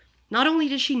 Not only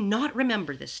did she not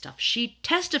remember this stuff, she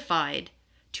testified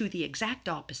to the exact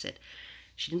opposite.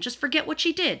 She didn't just forget what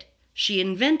she did. She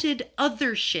invented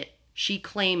other shit she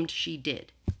claimed she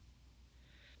did.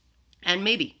 And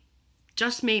maybe,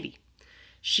 just maybe,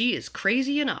 she is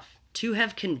crazy enough to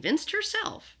have convinced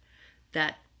herself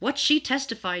that what she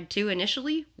testified to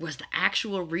initially was the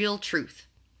actual real truth.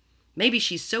 Maybe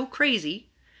she's so crazy,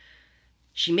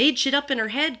 she made shit up in her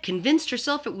head, convinced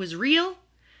herself it was real,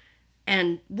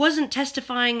 and wasn't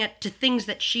testifying to things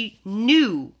that she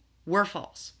knew were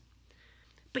false.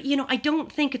 But, I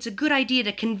don't think it's a good idea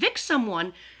to convict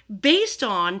someone based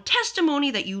on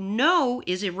testimony that you know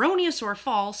is erroneous or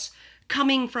false,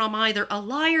 coming from either a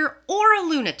liar or a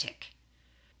lunatic.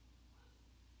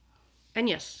 And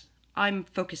yes, I'm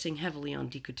focusing heavily on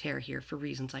Dicotere here for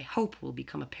reasons I hope will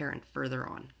become apparent further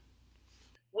on.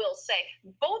 Will say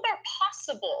both are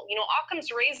possible.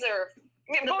 Occam's razor.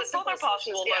 Both are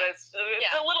possible, yeah. but it's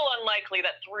a little unlikely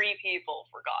that 3 people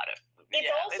forgot it. It's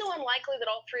also unlikely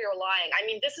that all 3 are lying. I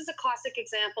mean, this is a classic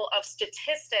example of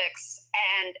statistics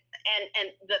and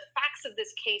the facts of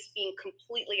this case being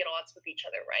completely at odds with each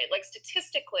other, right? Like,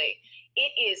 statistically,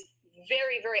 it is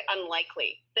very, very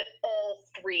unlikely that all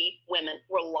 3 women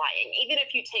were lying. Even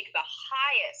if you take the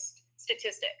highest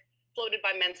statistic floated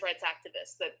by men's rights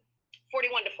activists, that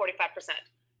 41 to 45%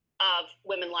 of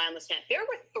women lie on the stand. There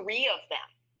were 3 of them.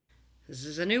 This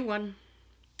is a new one.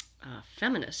 A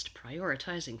feminist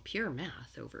prioritizing pure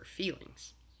math over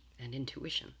feelings and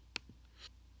intuition.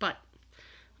 But,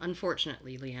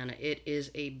 unfortunately, Liana, it is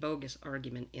a bogus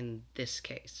argument in this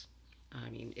case.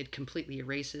 I mean, it completely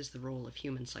erases the role of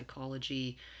human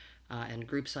psychology and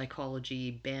group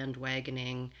psychology,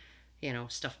 bandwagoning,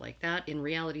 stuff like that. In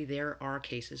reality, there are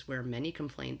cases where many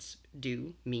complaints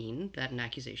do mean that an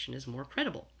accusation is more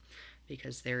credible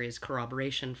because there is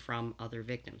corroboration from other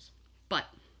victims. But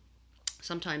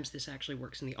sometimes this actually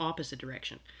works in the opposite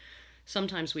direction.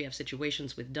 Sometimes we have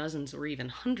situations with dozens or even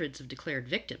hundreds of declared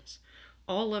victims,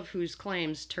 all of whose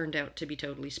claims turned out to be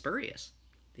totally spurious.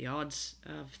 The odds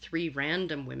of 3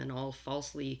 random women all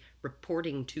falsely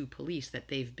reporting to police that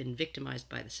they've been victimized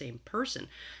by the same person,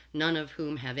 none of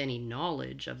whom have any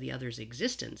knowledge of the other's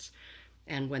existence,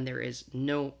 and when there is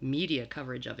no media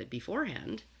coverage of it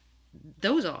beforehand,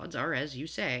 those odds are, as you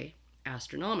say,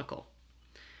 astronomical.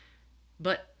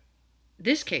 But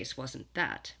this case wasn't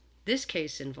that. This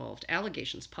case involved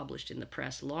allegations published in the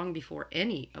press long before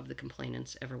any of the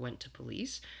complainants ever went to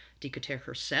police. Dicotere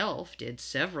herself did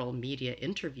several media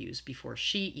interviews before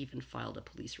she even filed a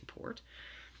police report.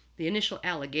 The initial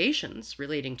allegations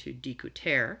relating to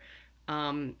Dicotere,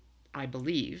 I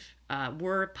believe,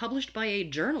 were published by a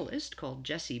journalist called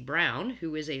Jessie Brown,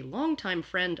 who is a longtime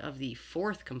friend of the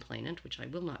 4th complainant, which I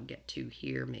will not get to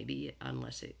here, maybe,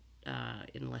 unless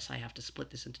I have to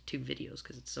split this into 2 videos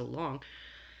because it's so long.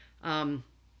 And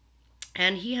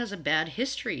he has a bad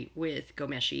history with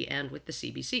Ghomeshi and with the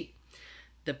CBC.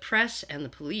 The press and the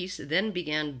police then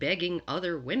began begging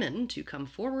other women to come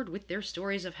forward with their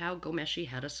stories of how Ghomeshi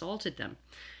had assaulted them.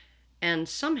 And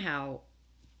somehow,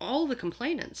 all the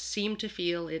complainants seemed to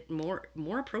feel it more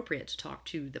appropriate to talk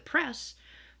to the press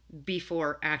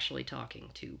before actually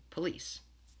talking to police.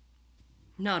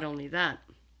 Not only that,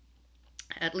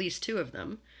 at least 2 of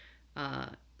them,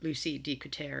 Lucy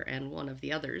Dicotere and one of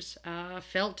the others,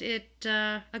 felt it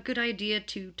a good idea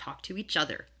to talk to each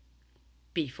other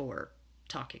before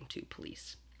talking to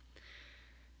police.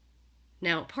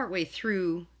 Now, partway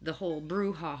through the whole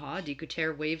brouhaha,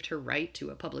 Dicotere waived her right to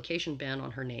a publication ban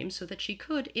on her name so that she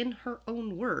could, in her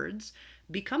own words,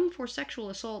 become for sexual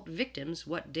assault victims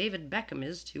what David Beckham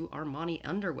is to Armani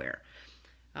underwear.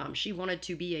 She wanted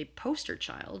to be a poster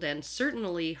child, and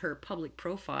certainly her public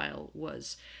profile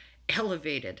was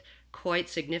elevated quite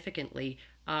significantly,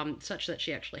 such that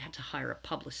she actually had to hire a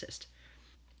publicist.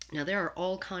 Now, there are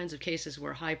all kinds of cases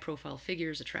where high-profile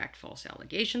figures attract false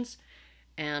allegations,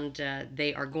 and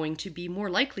they are going to be more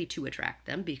likely to attract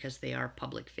them because they are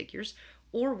public figures,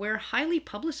 or where highly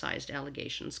publicized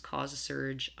allegations cause a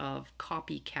surge of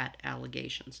copycat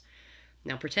allegations.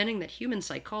 Now, pretending that human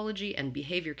psychology and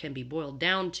behavior can be boiled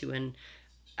down to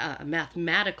a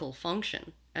mathematical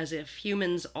function as if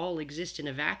humans all exist in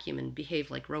a vacuum and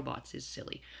behave like robots is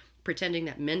silly. Pretending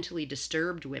that mentally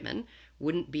disturbed women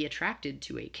wouldn't be attracted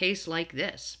to a case like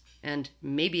this and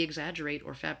maybe exaggerate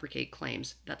or fabricate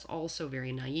claims, that's also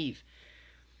very naive.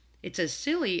 It's as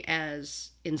silly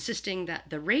as insisting that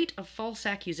the rate of false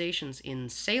accusations in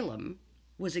Salem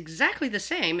was exactly the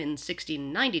same in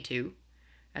 1692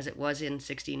 as it was in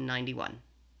 1691.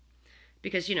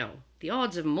 Because, the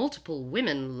odds of multiple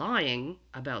women lying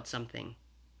about something,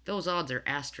 those odds are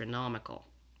astronomical.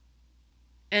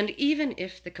 And even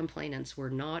if the complainants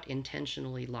were not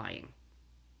intentionally lying,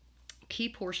 key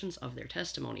portions of their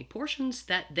testimony, portions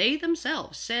that they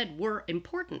themselves said were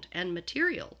important and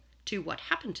material to what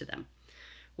happened to them,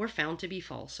 were found to be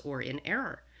false or in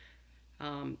error.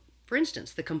 For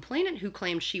instance, the complainant who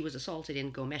claimed she was assaulted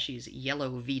in Gomeshi's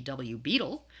yellow VW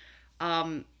Beetle,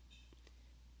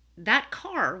 that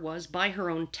car was, by her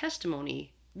own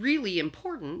testimony, really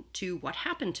important to what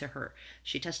happened to her.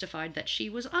 She testified that she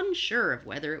was unsure of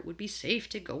whether it would be safe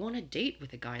to go on a date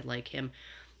with a guy like him.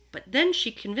 But then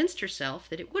she convinced herself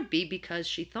that it would be because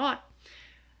she thought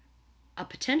a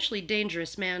potentially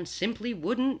dangerous man simply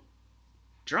wouldn't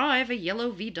drive a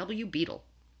yellow VW Beetle.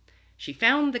 She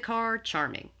found the car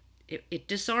charming. It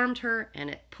disarmed her and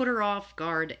it put her off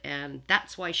guard, and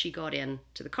that's why she got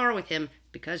into the car with him,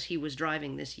 because he was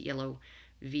driving this yellow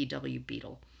VW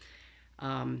Beetle.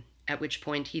 At which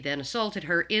point he then assaulted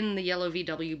her in the yellow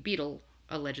VW Beetle,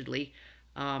 allegedly.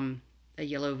 A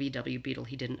yellow VW Beetle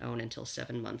he didn't own until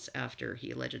 7 months after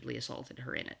he allegedly assaulted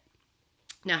her in it.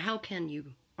 Now, how can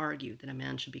you argue that a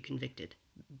man should be convicted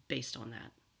based on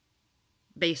that?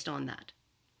 Based on that.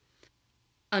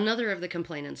 Another of the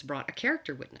complainants brought a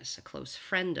character witness, a close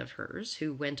friend of hers,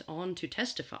 who went on to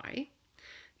testify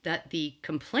that the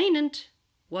complainant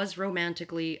was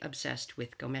romantically obsessed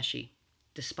with Gomeshi,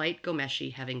 despite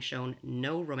Gomeshi having shown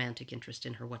no romantic interest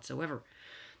in her whatsoever.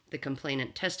 The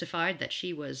complainant testified that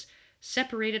she was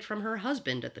separated from her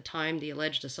husband at the time the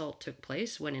alleged assault took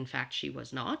place, when in fact she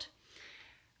was not.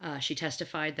 She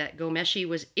testified that Gomeshi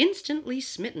was instantly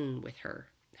smitten with her.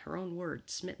 Her own word,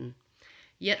 smitten.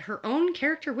 Yet her own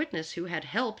character witness, who had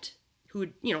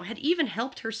even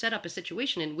helped her set up a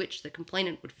situation in which the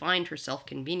complainant would find herself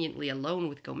conveniently alone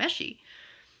with Gomeshi,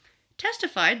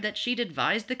 testified that she'd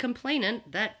advised the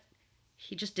complainant that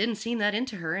he just didn't seem that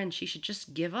into her and she should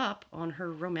just give up on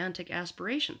her romantic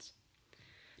aspirations.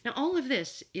 Now, all of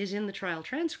this is in the trial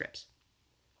transcripts.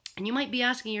 And you might be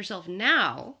asking yourself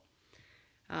now,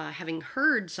 having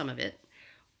heard some of it,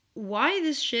 why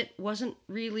this shit wasn't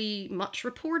really much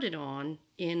reported on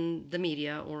in the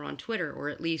media or on Twitter, or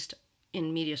at least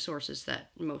in media sources that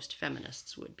most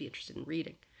feminists would be interested in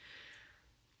reading.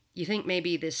 You think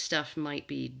maybe this stuff might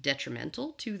be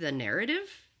detrimental to the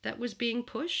narrative that was being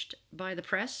pushed by the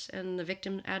press and the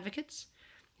victim advocates?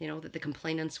 That the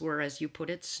complainants were, as you put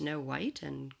it, Snow White,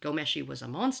 and Gomeshi was a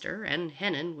monster, and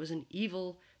Henin was an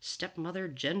evil stepmother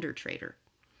gender traitor.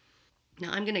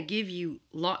 Now, I'm going to give you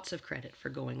lots of credit for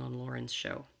going on Lauren's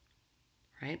show,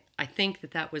 right? I think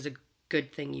that was a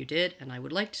good thing you did, and I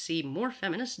would like to see more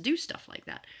feminists do stuff like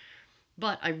that.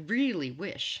 But I really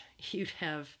wish you'd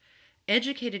have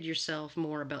educated yourself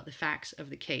more about the facts of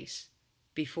the case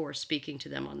before speaking to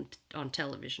them on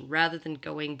television, rather than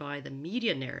going by the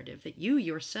media narrative that you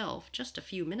yourself, just a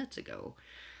few minutes ago,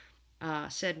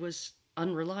 said was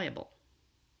unreliable.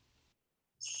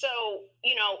 So,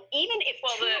 even if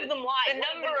two of them lie, the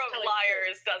number of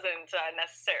liars doesn't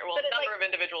necessarily, the number of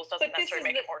individuals doesn't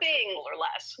necessarily make it more truthful or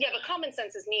less. Yeah, but common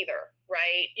sense is neither,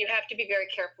 right? You have to be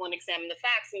very careful and examine the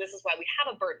facts, and this is why we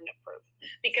have a burden of proof.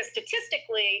 Because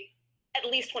statistically, at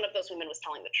least one of those women was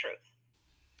telling the truth.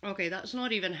 Okay, that's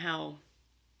not even how,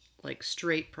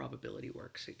 straight probability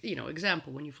works.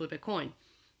 Example, when you flip a coin,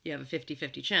 you have a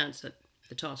 50-50 chance that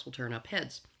the toss will turn up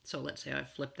heads. So let's say I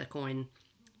flipped the coin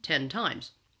 10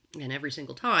 times, and every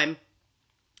single time,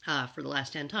 for the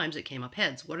last 10 times, it came up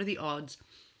heads. What are the odds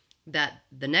that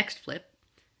the next flip,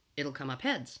 it'll come up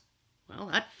heads? Well,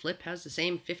 that flip has the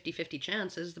same 50-50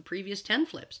 chance as the previous 10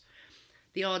 flips.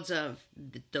 The odds of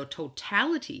the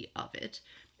totality of it,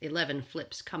 11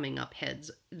 flips coming up heads,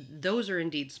 those are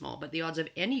indeed small, but the odds of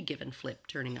any given flip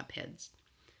turning up heads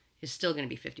is still going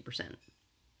to be 50%.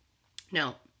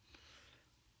 Now,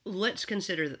 let's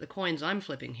consider that the coins I'm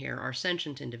flipping here are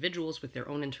sentient individuals with their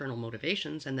own internal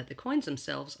motivations, and that the coins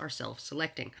themselves are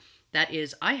self-selecting. That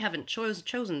is, I haven't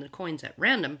chosen the coins at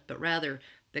random, but rather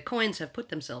the coins have put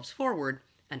themselves forward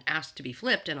and asked to be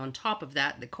flipped, and on top of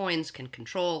that, the coins can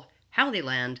control how they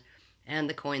land, and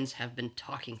the coins have been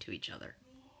talking to each other.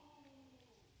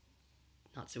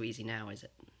 Not so easy now, is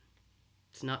it?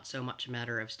 It's not so much a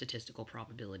matter of statistical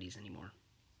probabilities anymore.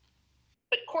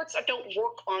 But courts don't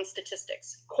work on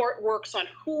statistics. Court works on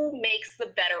who makes the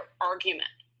better argument.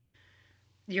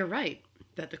 You're right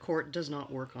that the court does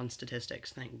not work on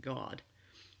statistics, thank God.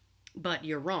 But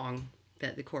you're wrong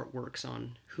that the court works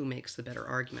on who makes the better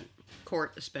argument.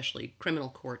 Court, especially criminal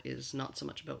court, is not so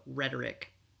much about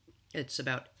rhetoric. It's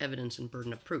about evidence and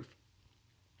burden of proof.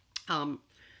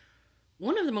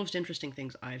 One of the most interesting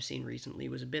things I've seen recently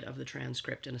was a bit of the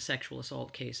transcript in a sexual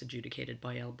assault case adjudicated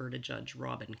by Alberta Judge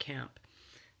Robin Camp.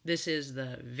 This is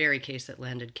the very case that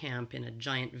landed Camp in a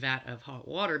giant vat of hot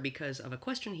water because of a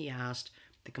question he asked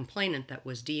the complainant that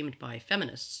was deemed by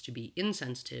feminists to be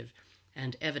insensitive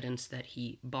and evidence that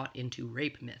he bought into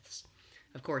rape myths.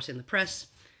 Of course, in the press,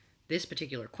 this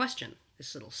particular question,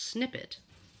 this little snippet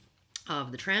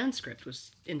of the transcript,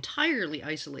 was entirely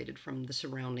isolated from the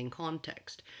surrounding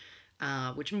context,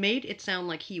 which made it sound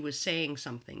like he was saying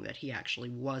something that he actually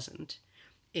wasn't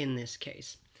in this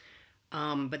case.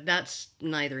 But that's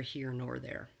neither here nor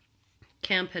there.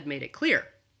 Camp had made it clear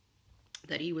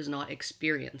that he was not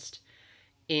experienced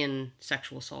in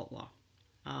sexual assault law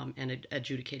and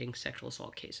adjudicating sexual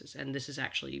assault cases. And this is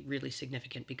actually really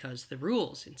significant because the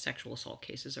rules in sexual assault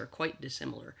cases are quite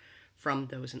dissimilar from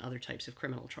those in other types of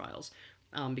criminal trials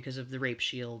because of the rape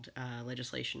shield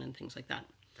legislation and things like that.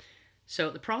 So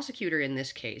the prosecutor in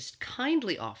this case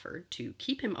kindly offered to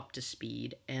keep him up to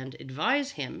speed and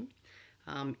advise him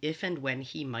if and when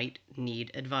he might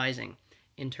need advising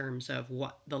in terms of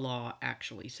what the law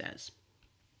actually says.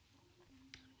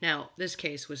 Now, this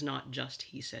case was not just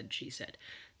he said, she said.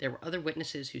 There were other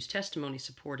witnesses whose testimony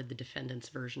supported the defendant's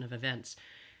version of events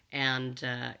and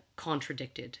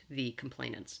contradicted the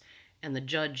complainant's, and the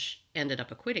judge ended up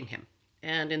acquitting him.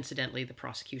 And incidentally, the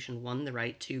prosecution won the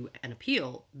right to an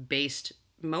appeal based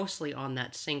mostly on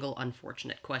that single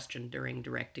unfortunate question during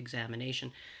direct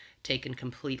examination, taken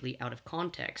completely out of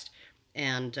context,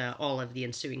 and all of the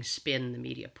ensuing spin the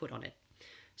media put on it.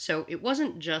 So it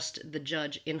wasn't just the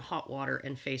judge in hot water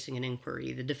and facing an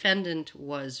inquiry. The defendant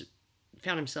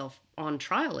found himself on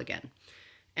trial again.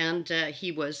 And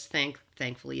he was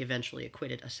thankfully eventually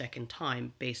acquitted a second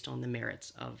time based on the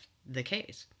merits of the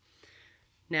case.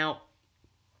 Now,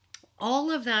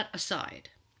 all of that aside,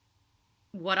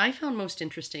 what I found most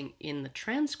interesting in the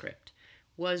transcript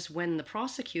was when the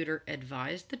prosecutor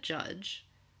advised the judge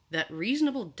that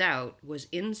reasonable doubt was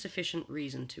insufficient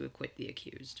reason to acquit the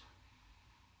accused.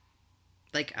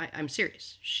 Like, I'm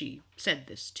serious. She said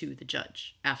this to the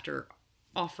judge after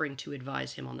offering to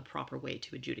advise him on the proper way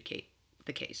to adjudicate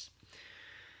the case.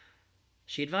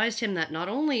 She advised him that not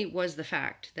only was the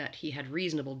fact that he had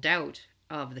reasonable doubt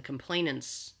of the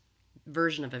complainant's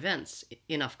version of events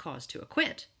enough cause to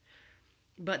acquit,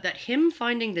 but that him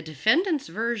finding the defendant's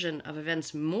version of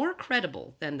events more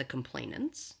credible than the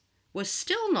complainant's was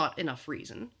still not enough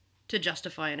reason to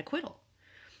justify an acquittal.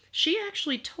 She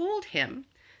actually told him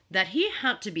that he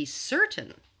had to be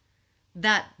certain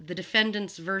that the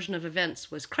defendant's version of events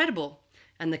was credible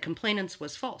and the complainant's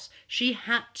was false. She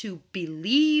had to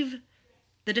believe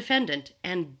the defendant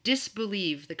and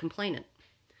disbelieve the complainant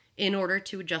in order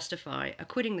to justify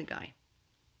acquitting the guy.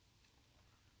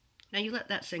 Now you let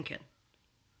that sink in.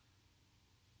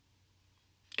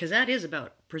 Because that is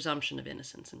about presumption of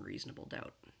innocence and reasonable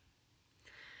doubt.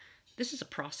 This is a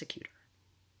prosecutor,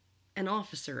 an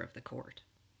officer of the court.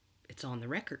 It's on the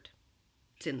record.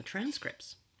 It's in the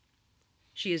transcripts.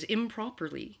 She is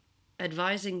improperly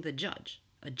advising the judge,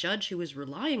 a judge who is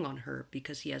relying on her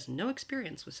because he has no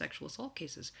experience with sexual assault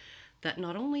cases, that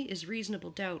not only is reasonable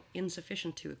doubt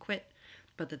insufficient to acquit,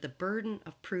 but that the burden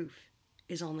of proof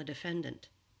is on the defendant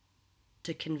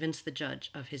to convince the judge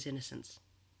of his innocence.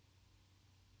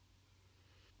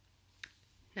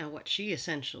 Now, what she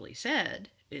essentially said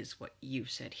is what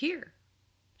you've said here.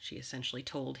 She essentially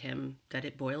told him that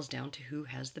it boils down to who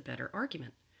has the better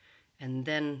argument. And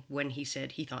then when he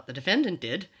said he thought the defendant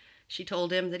did, she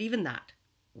told him that even that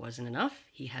wasn't enough.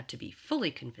 He had to be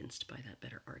fully convinced by that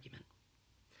better argument.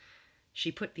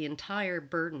 She put the entire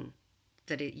burden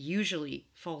that it usually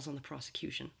falls on the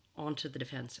prosecution onto the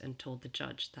defense and told the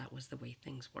judge that was the way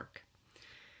things work.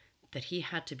 That he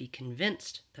had to be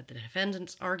convinced that the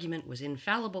defendant's argument was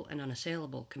infallible and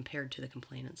unassailable compared to the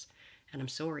complainant's. And I'm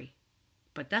sorry,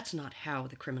 but that's not how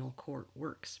the criminal court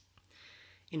works.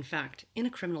 In fact, in a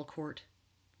criminal court,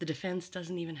 the defense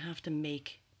doesn't even have to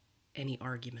make any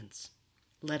arguments,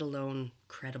 let alone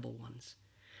credible ones.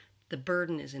 The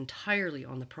burden is entirely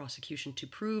on the prosecution to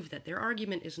prove that their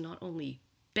argument is not only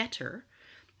better,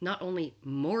 not only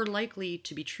more likely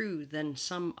to be true than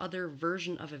some other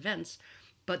version of events,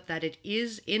 but that it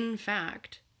is, in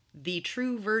fact, the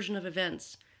true version of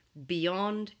events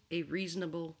beyond a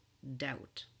reasonable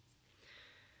doubt.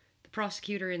 The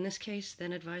prosecutor in this case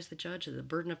then advised the judge that the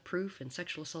burden of proof in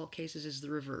sexual assault cases is the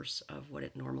reverse of what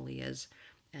it normally is,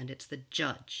 and it's the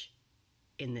judge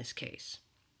in this case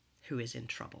who is in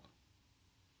trouble,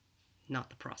 not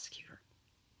the prosecutor.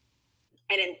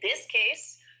 And in this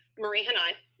case, Marie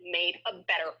Henein made a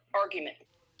better argument.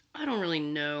 I don't really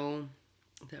know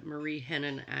that Marie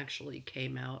Henein actually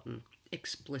came out and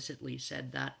explicitly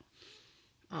said that.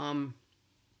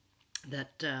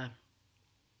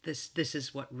 This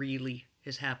is what really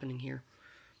is happening here.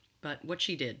 But what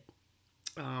she did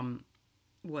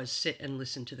was sit and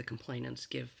listen to the complainants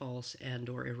give false and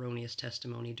or erroneous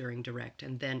testimony during direct,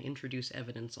 and then introduce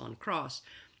evidence on cross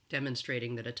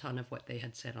demonstrating that a ton of what they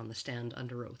had said on the stand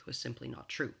under oath was simply not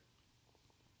true,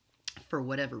 for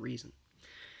whatever reason.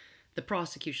 The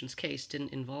prosecution's case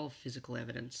didn't involve physical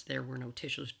evidence. There were no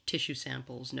tissue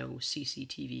samples, no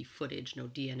CCTV footage, no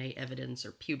DNA evidence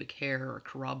or pubic hair or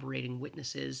corroborating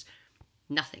witnesses.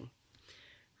 Nothing,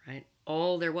 right?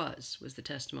 All there was the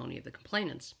testimony of the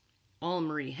complainants. All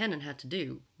Marie Henein had to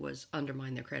do was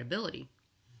undermine their credibility.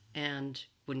 And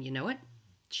wouldn't you know it,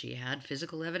 she had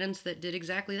physical evidence that did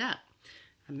exactly that.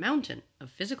 A mountain of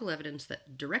physical evidence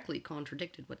that directly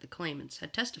contradicted what the claimants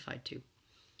had testified to.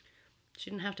 She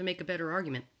didn't have to make a better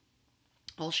argument.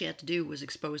 All she had to do was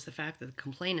expose the fact that the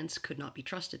complainants could not be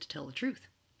trusted to tell the truth.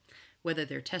 Whether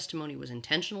their testimony was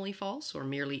intentionally false or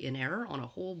merely in error on a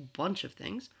whole bunch of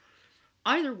things,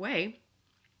 either way,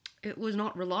 it was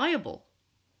not reliable.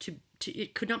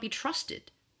 It could not be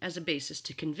trusted as a basis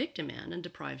to convict a man and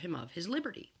deprive him of his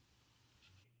liberty.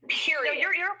 Period.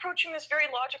 No, you're approaching this very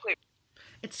logically.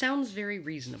 It sounds very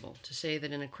reasonable to say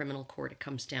that in a criminal court it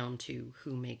comes down to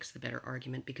who makes the better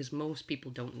argument, because most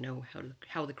people don't know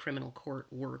how the criminal court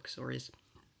works or is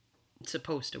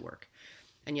supposed to work.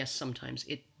 And yes, sometimes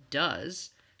it does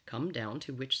come down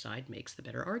to which side makes the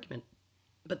better argument.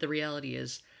 But the reality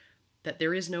is that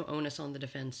there is no onus on the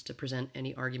defense to present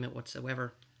any argument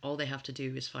whatsoever. All they have to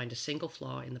do is find a single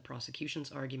flaw in the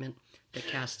prosecution's argument that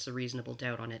casts a reasonable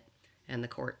doubt on it, and the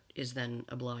court is then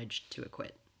obliged to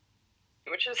acquit.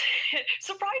 Which is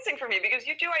surprising for me, because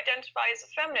you do identify as a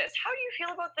feminist. How do you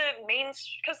feel about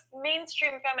because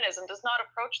mainstream feminism does not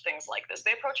approach things like this.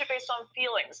 They approach it based on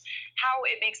feelings, how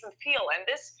it makes them feel. And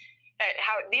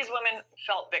how these women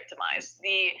felt victimized.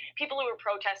 The people who were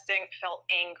protesting felt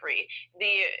angry.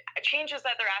 The changes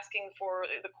that they're asking for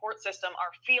the court system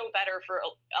are feel better for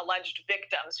alleged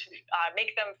victims,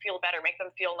 make them feel better, make them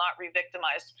feel not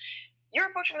re-victimized. You're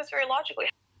approaching this very logically.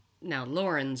 Now,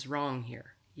 Lauren's wrong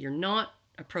here. You're not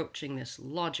approaching this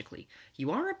logically.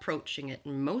 You are approaching it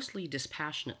mostly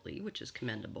dispassionately, which is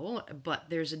commendable, but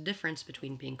there's a difference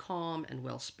between being calm and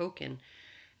well-spoken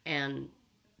and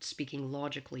speaking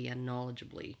logically and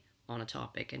knowledgeably on a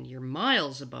topic. And you're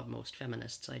miles above most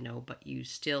feminists, I know, but you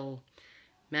still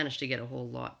manage to get a whole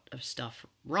lot of stuff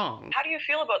wrong. How do you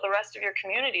feel about the rest of your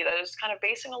community that is kind of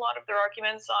basing a lot of their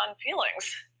arguments on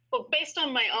feelings? Well, based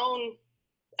on my own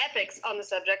ethics on the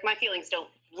subject, my feelings don't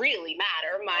really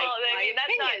matter. My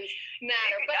opinions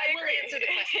matter, but I will answer the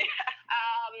question.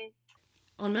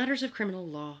 On matters of criminal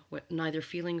law, neither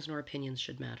feelings nor opinions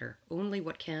should matter. Only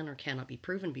what can or cannot be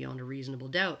proven beyond a reasonable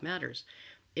doubt matters.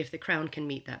 If the Crown can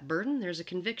meet that burden, there's a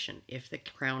conviction. If the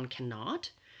Crown cannot,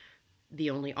 the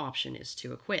only option is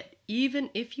to acquit.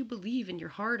 Even if you believe in your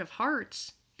heart of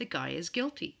hearts the guy is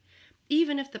guilty.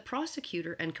 Even if the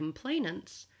prosecutor and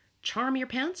complainants charm your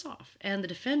pants off and the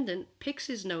defendant picks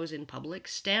his nose in public,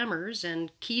 stammers,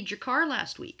 and keyed your car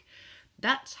last week.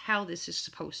 That's how this is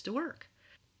supposed to work.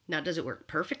 Now, does it work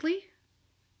perfectly?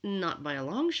 Not by a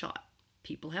long shot.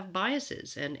 People have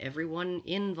biases, and everyone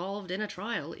involved in a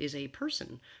trial is a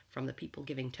person, from the people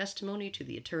giving testimony to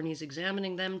the attorneys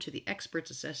examining them to the experts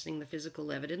assessing the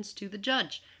physical evidence to the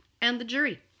judge and the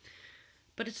jury.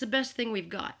 But it's the best thing we've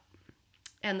got.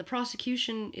 And the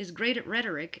prosecution is great at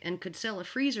rhetoric and could sell a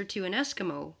freezer to an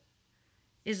Eskimo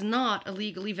is not a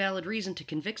legally valid reason to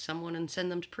convict someone and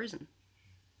send them to prison.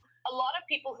 A lot of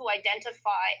people who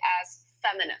identify as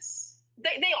feminists,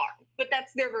 they are, but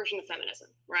that's their version of feminism,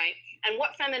 right? And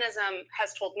what feminism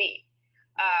has told me,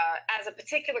 as a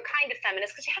particular kind of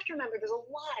feminist, because you have to remember there's a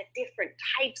lot of different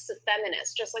types of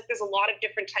feminists, just like there's a lot of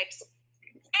different types of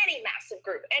any massive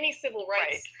group, any civil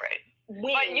rights. Right.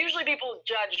 But usually people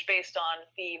judge based on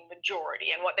the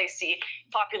majority and what they see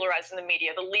popularized in the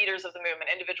media, the leaders of the movement,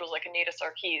 individuals like Anita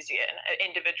Sarkeesian,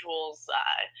 individuals...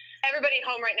 Everybody at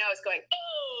home right now is going,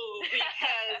 oh,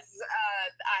 because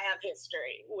I have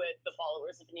history with the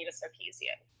followers of Anita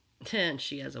Sarkeesian. And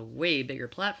she has a way bigger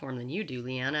platform than you do,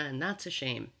 Liana, and that's a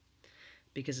shame.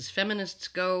 Because as feminists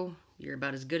go, you're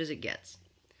about as good as it gets.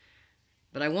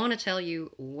 But I want to tell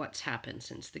you what's happened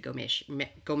since the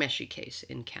Gomeshi case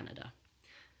in Canada.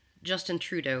 Justin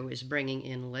Trudeau is bringing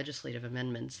in legislative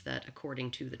amendments that,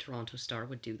 according to the Toronto Star,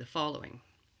 would do the following.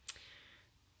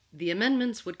 The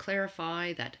amendments would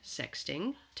clarify that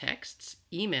sexting, texts,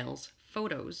 emails,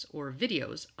 photos, or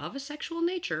videos of a sexual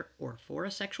nature or for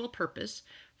a sexual purpose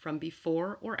from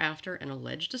before or after an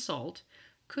alleged assault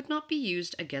could not be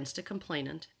used against a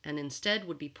complainant and instead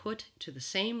would be put to the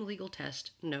same legal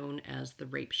test known as the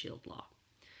Rape Shield law.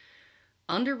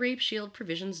 Under Rape Shield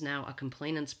provisions now, a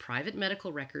complainant's private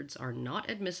medical records are not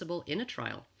admissible in a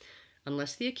trial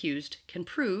unless the accused can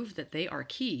prove that they are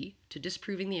key to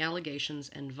disproving the allegations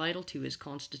and vital to his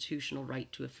constitutional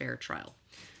right to a fair trial.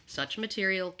 Such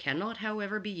material cannot,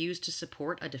 however, be used to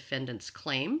support a defendant's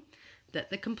claim that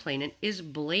the complainant is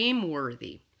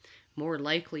blameworthy, more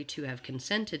likely to have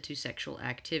consented to sexual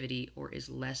activity, or is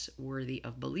less worthy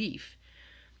of belief.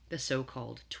 The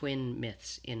so-called twin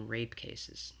myths in rape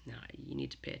cases. Now, you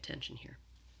need to pay attention here.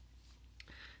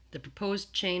 The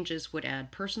proposed changes would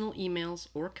add personal emails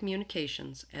or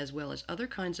communications, as well as other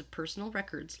kinds of personal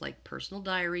records like personal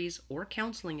diaries or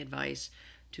counseling advice,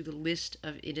 to the list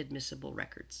of inadmissible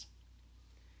records.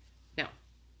 Now,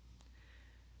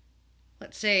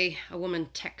 let's say a woman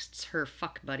texts her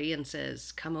fuck buddy and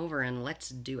says, "Come over and let's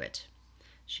do it."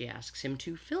 She asks him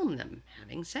to film them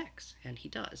having sex, and he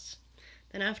does.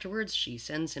 Then afterwards, she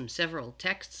sends him several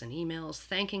texts and emails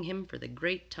thanking him for the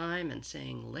great time and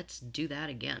saying, "Let's do that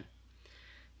again."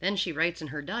 Then she writes in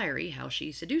her diary how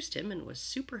she seduced him and was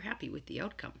super happy with the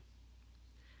outcome.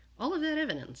 All of that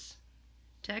evidence,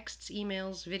 texts,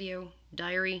 emails, video,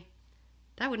 diary,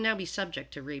 that would now be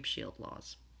subject to Rape Shield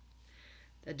laws.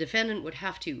 The defendant would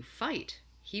have to fight.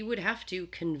 He would have to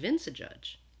convince a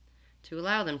judge to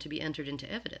allow them to be entered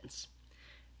into evidence.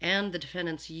 And the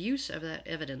defendant's use of that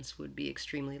evidence would be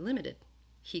extremely limited.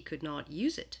 He could not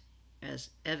use it as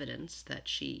evidence that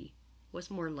she was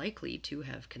more likely to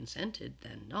have consented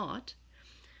than not,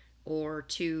 or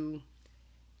to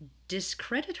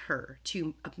discredit her,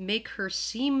 to make her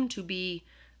seem to be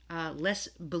less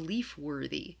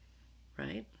belief-worthy,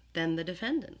 right, than the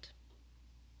defendant.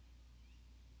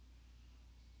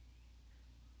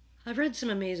 I've read some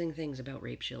amazing things about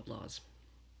Rape Shield laws.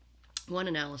 One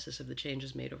analysis of the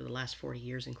changes made over the last 40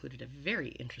 years included a very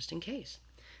interesting case.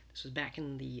 This was back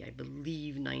in the, I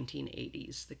believe,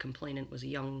 1980s. The complainant was a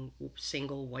young,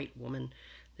 single, white woman.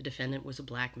 The defendant was a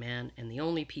black man, and the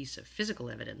only piece of physical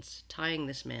evidence tying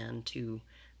this man to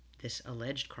this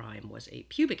alleged crime was a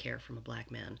pubic hair from a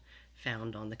black man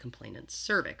found on the complainant's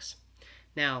cervix.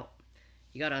 Now,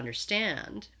 you got to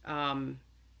understand,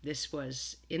 this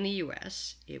was in the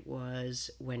US. It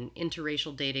was when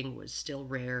interracial dating was still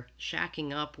rare.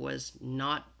 Shacking up was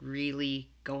not really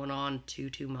going on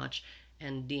too much,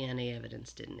 and DNA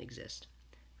evidence didn't exist,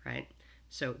 right?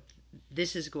 So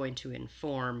this is going to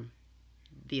inform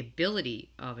the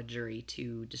ability of a jury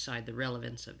to decide the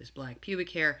relevance of this black pubic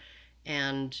hair,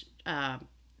 and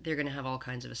they're going to have all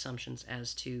kinds of assumptions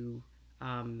as to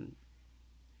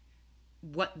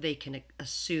what they can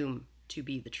assume to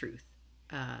be the truth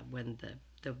when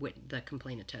the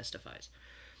complainant testifies.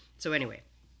 So anyway,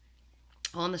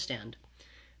 on the stand,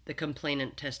 the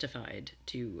complainant testified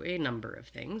to a number of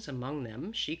things. Among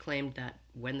them, she claimed that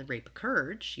when the rape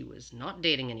occurred, she was not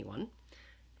dating anyone,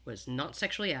 was not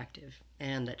sexually active,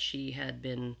 and that she had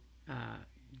been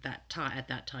at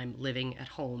that time living at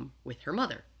home with her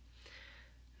mother.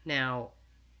 Now,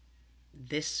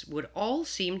 this would all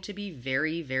seem to be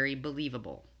very, very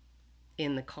believable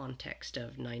in the context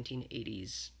of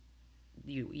 1980s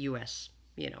US.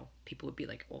 You know, people would be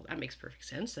like, "Well, that makes perfect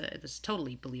sense. That's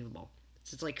totally believable."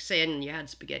 It's like saying you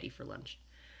had spaghetti for lunch.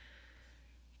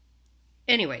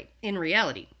 Anyway, in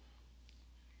reality,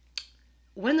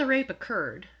 when the rape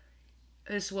occurred,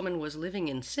 this woman was living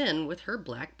in sin with her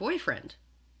black boyfriend.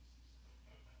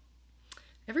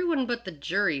 Everyone but the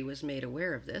jury was made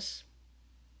aware of this,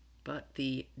 but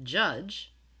the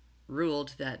judge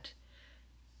ruled that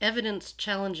evidence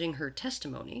challenging her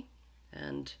testimony,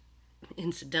 and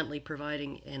incidentally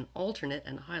providing an alternate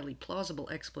and highly plausible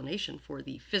explanation for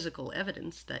the physical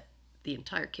evidence that the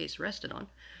entire case rested on,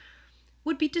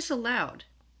 would be disallowed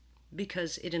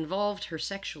because it involved her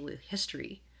sexual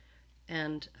history,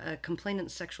 and a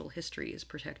complainant's sexual history is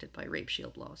protected by Rape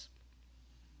Shield laws.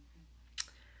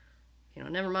 You know,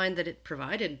 never mind that it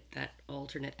provided that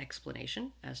alternate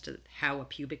explanation as to how a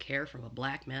pubic hair from a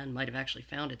black man might have actually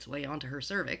found its way onto her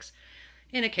cervix,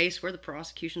 in a case where the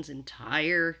prosecution's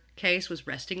entire case was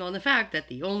resting on the fact that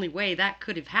the only way that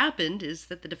could have happened is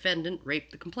that the defendant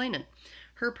raped the complainant.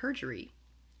 Her perjury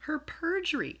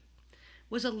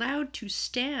was allowed to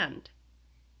stand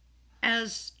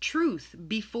as truth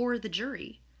before the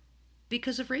jury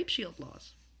because of rape shield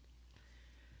laws.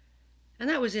 And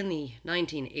that was in the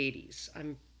 1980s.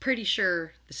 I'm pretty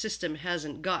sure the system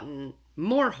hasn't gotten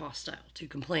more hostile to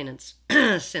complainants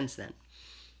since then.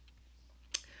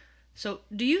 So,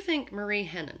 do you think Marie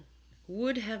Henein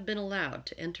would have been allowed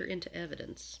to enter into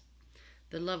evidence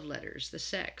the love letters, the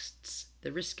sexts,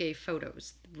 the risque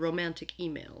photos, the romantic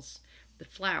emails, the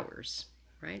flowers,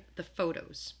 right? The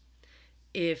photos,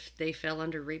 if they fell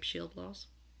under rape shield laws?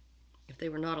 If they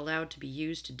were not allowed to be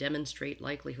used to demonstrate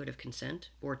likelihood of consent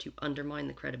or to undermine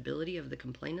the credibility of the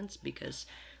complainants because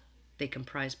they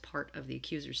comprise part of the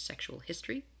accuser's sexual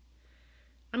history?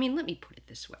 I mean, let me put it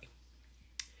this way.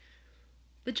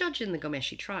 The judge in the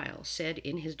Ghomeshi trial said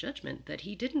in his judgment that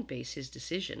he didn't base his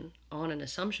decision on an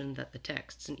assumption that the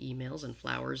texts and emails and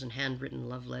flowers and handwritten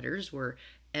love letters were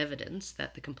evidence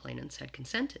that the complainants had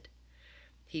consented.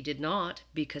 He did not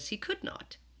because he could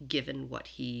not, given what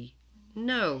he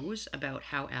knows about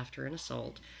how after an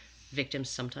assault, victims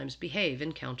sometimes behave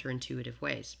in counterintuitive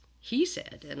ways. He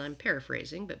said, and I'm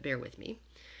paraphrasing, but bear with me,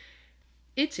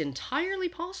 "It's entirely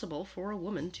possible for a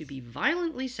woman to be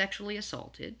violently sexually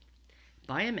assaulted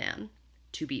by a man,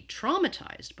 to be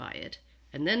traumatized by it,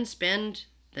 and then spend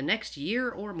the next year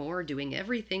or more doing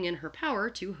everything in her power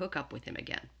to hook up with him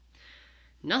again.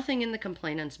 Nothing in the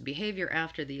complainant's behavior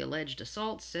after the alleged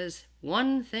assault says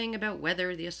one thing about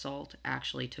whether the assault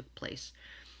actually took place,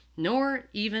 nor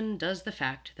even does the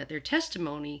fact that their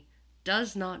testimony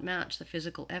does not match the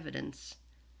physical evidence.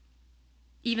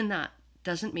 Even that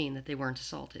doesn't mean that they weren't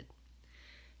assaulted.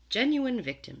 Genuine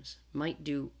victims might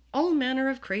do all manner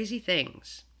of crazy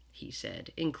things," he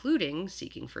said, including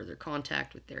seeking further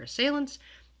contact with their assailants,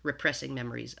 repressing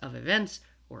memories of events,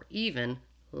 or even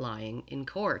lying in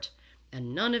court.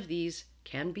 And none of these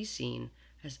can be seen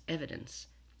as evidence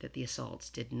that the assaults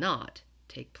did not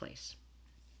take place.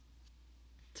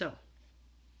 So,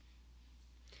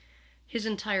 his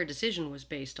entire decision was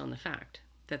based on the fact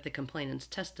that the complainant's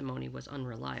testimony was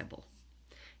unreliable.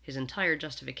 His entire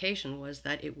justification was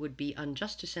that it would be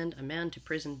unjust to send a man to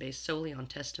prison based solely on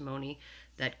testimony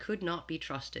that could not be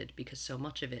trusted because so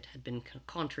much of it had been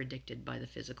contradicted by the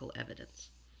physical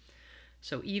evidence.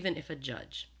 So even if a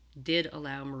judge did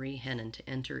allow Marie Henein to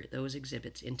enter those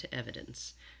exhibits into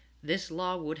evidence, this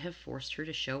law would have forced her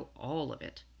to show all of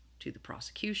it to the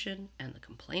prosecution and the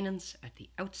complainants at the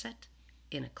outset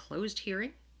in a closed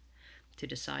hearing to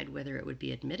decide whether it would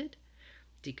be admitted.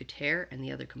 Dicotere and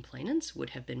the other complainants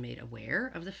would have been made aware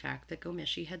of the fact that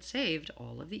Ghomeshi had saved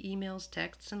all of the emails,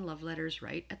 texts, and love letters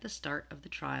right at the start of the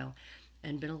trial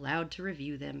and been allowed to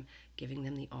review them, giving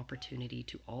them the opportunity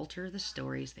to alter the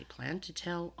stories they planned to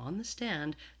tell on the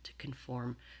stand to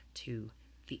conform to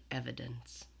the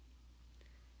evidence.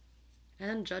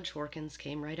 And Judge Horkins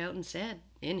came right out and said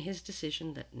in his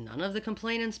decision that none of the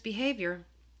complainants' behavior,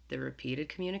 the repeated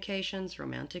communications,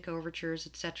 romantic overtures,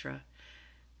 etc.,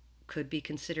 could be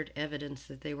considered evidence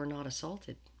that they were not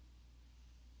assaulted.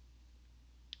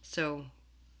 So,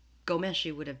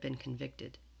 Ghomeshi would have been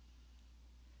convicted.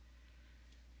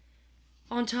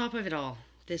 On top of it all,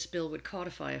 this bill would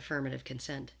codify affirmative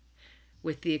consent,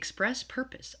 with the express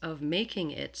purpose of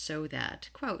making it so that,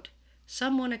 quote,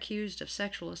 someone accused of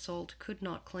sexual assault could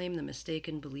not claim the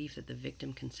mistaken belief that the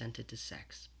victim consented to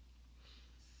sex.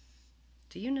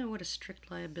 Do you know what a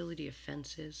strict liability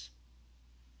offense is?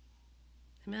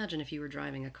 Imagine if you were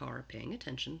driving a car, paying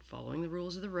attention, following the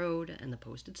rules of the road and the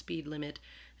posted speed limit,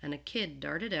 and a kid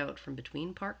darted out from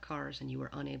between parked cars and you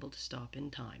were unable to stop in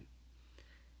time.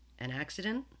 An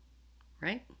accident,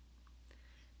 right?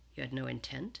 You had no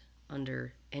intent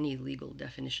under any legal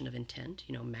definition of intent,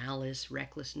 malice,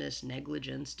 recklessness,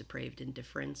 negligence, depraved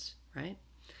indifference, right?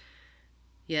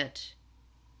 Yet,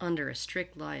 under a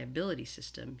strict liability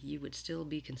system, you would still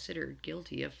be considered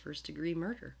guilty of first-degree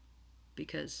murder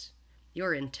because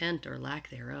your intent or lack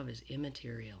thereof is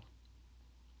immaterial.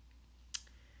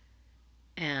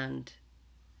 And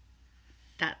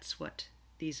that's what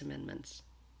these amendments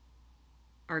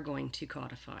are going to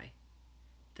codify,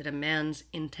 that a man's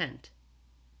intent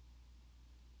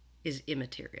is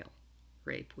immaterial.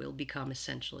 Rape will become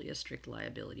essentially a strict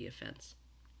liability offense.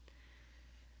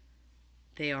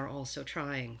 They are also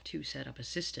trying to set up a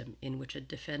system in which a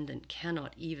defendant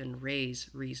cannot even raise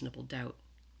reasonable doubt,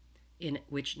 in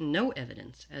which no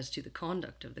evidence as to the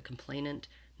conduct of the complainant,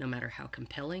 no matter how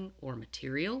compelling or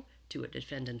material to a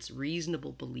defendant's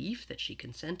reasonable belief that she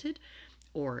consented,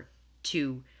 or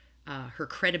to her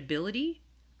credibility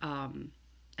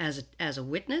as a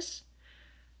witness,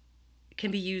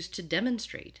 can be used to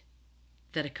demonstrate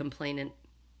that a complainant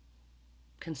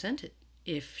consented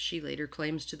if she later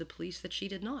claims to the police that she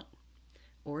did not.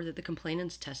 or that the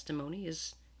complainant's testimony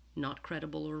is not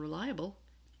credible or reliable,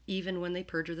 even when they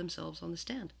perjure themselves on the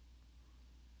stand.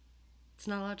 It's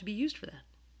not allowed to be used for that.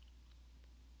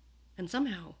 And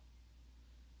somehow,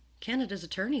 Canada's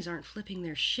attorneys aren't flipping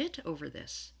their shit over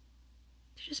this.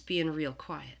 They're just being real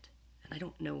quiet, and I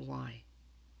don't know why.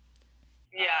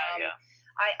 Yeah.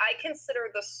 I consider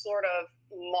the sort of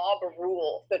mob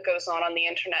rule that goes on the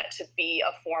internet to be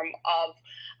a form of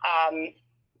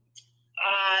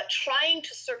trying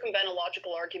to circumvent a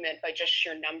logical argument by just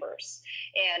sheer numbers.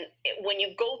 And when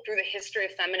you go through the history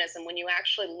of feminism, when you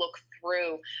actually look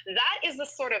through, that is the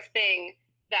sort of thing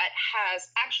that has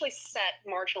actually set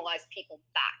marginalized people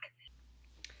back.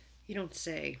 You don't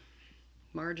say.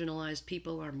 Marginalized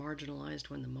people are marginalized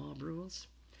when the mob rules.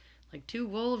 Like two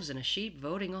wolves and a sheep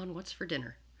voting on what's for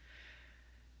dinner.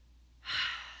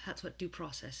 That's what due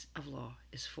process of law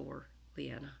is for,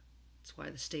 Liana. It's why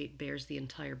the state bears the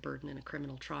entire burden in a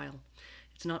criminal trial.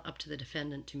 It's not up to the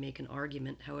defendant to make an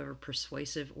argument, however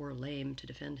persuasive or lame, to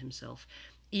defend himself,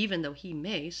 even though he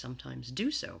may sometimes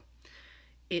do so.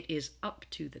 It is up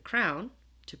to the Crown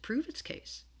to prove its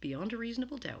case beyond a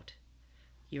reasonable doubt.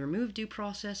 You remove due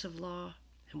process of law,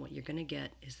 and what you're going to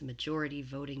get is the majority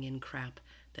voting in crap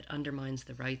that undermines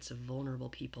the rights of vulnerable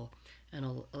people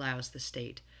and allows the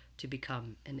state to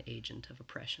become an agent of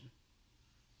oppression.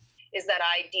 Is that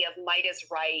idea of might is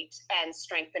right and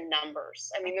strength in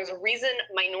numbers. I mean, there's a reason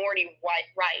minority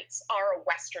rights are a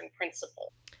Western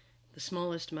principle. The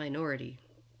smallest minority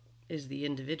is the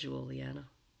individual, Liana.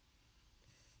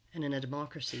 And in a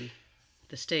democracy,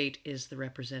 the state is the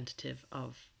representative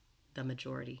of the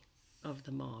majority, of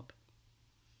the mob.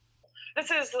 This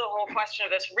is the whole question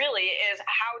of this, really, is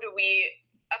how do we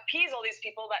appease all these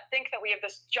people that think that we have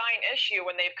this giant issue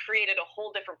when they've created a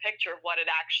whole different picture of what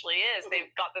it actually is. They've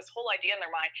got this whole idea in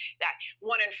their mind that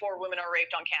 1 in 4 women are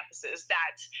raped on campuses,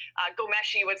 that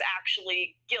Gomeshi was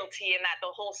actually guilty, and that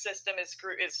the whole system is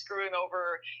screwing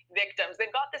over victims.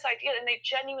 They've got this idea, and they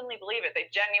genuinely believe it. They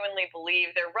genuinely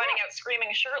believe they're running out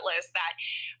screaming shirtless, that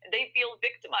they feel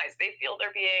victimized. They feel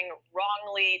they're being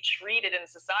wrongly treated in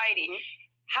society.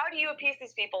 How do you appease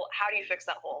these people? How do you fix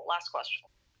that hole? Last question.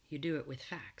 You do it with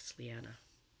facts, Liana.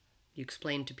 You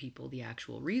explain to people the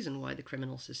actual reason why the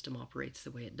criminal system operates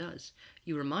the way it does.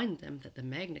 You remind them that the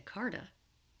Magna Carta,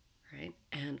 right,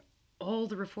 and all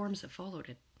the reforms that followed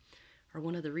it are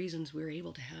one of the reasons we're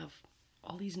able to have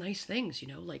all these nice things, you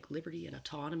know, like liberty and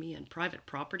autonomy and private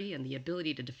property and the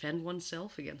ability to defend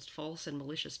oneself against false and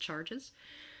malicious charges.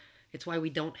 It's why we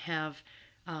don't have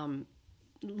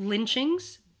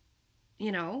lynchings,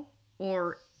 you know,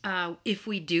 or if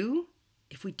we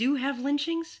do have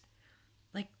lynchings,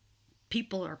 like,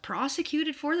 people are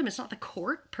prosecuted for them. It's not the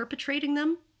court perpetrating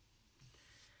them.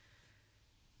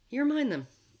 You remind them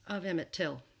of Emmett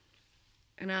Till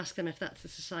and ask them if that's the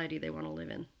society they want to live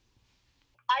in.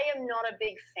 I am not a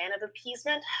big fan of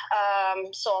appeasement,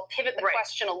 so I'll pivot the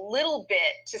question a little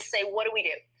bit to say, what do we do?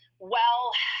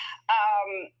 Well,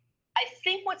 I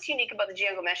think what's unique about the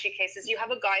Gian Gomeshi case is you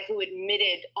have a guy who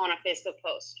admitted on a Facebook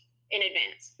post in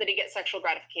advance that he gets sexual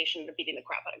gratification to beating the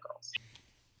crap out of girls.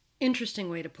 Interesting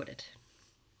way to put it.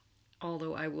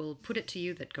 Although I will put it to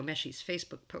you that Gomeshi's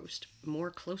Facebook post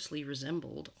more closely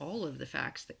resembled all of the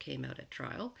facts that came out at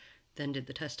trial than did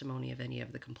the testimony of any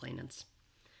of the complainants.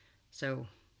 So,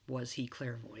 was he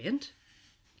clairvoyant?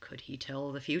 Could he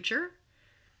tell the future?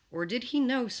 Or did he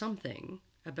know something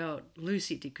about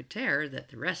Lucy Dicotere that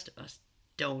the rest of us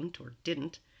don't or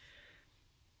didn't?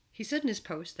 He said in his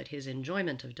post that his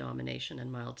enjoyment of domination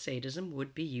and mild sadism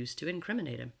would be used to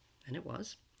incriminate him, and it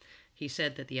was. He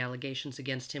said that the allegations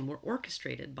against him were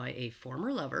orchestrated by a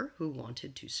former lover who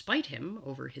wanted to spite him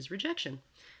over his rejection,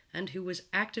 and who was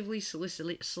actively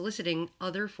soliciting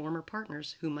other former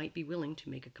partners who might be willing to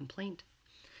make a complaint.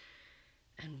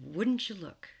 And wouldn't you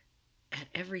look at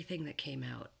everything that came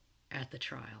out at the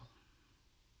trial?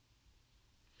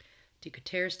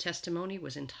 Dicotere's testimony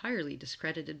was entirely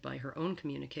discredited by her own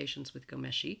communications with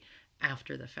Gomeshi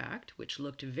after the fact, which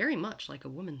looked very much like a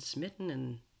woman smitten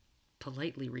and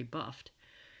politely rebuffed.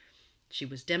 She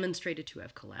was demonstrated to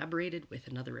have collaborated with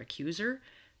another accuser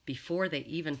before they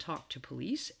even talked to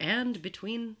police, and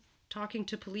between talking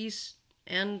to police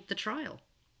and the trial,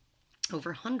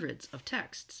 over hundreds of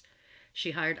texts.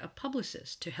 She hired a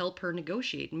publicist to help her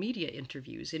negotiate media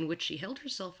interviews in which she held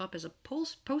herself up as a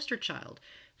poster child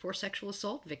for sexual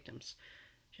assault victims,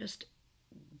 just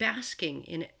basking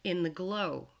in the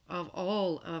glow of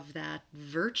all of that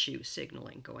virtue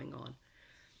signaling going on.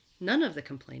 None of the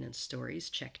complainants' stories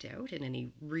checked out in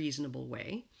any reasonable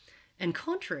way, and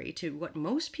contrary to what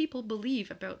most people believe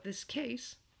about this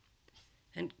case,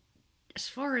 and as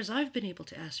far as I've been able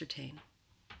to ascertain,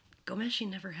 Gomeshi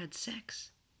never had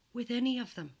sex with any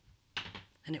of them.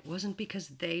 And it wasn't because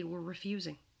they were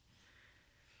refusing.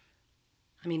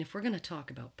 I mean, if we're going to talk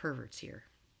about perverts here,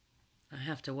 I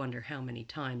have to wonder how many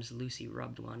times Lucy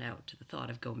rubbed one out to the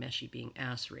thought of Gomeshi being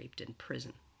ass-raped in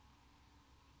prison.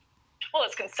 Well,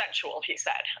 it's consensual, he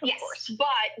said, of course.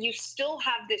 But you still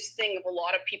have this thing of a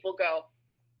lot of people go,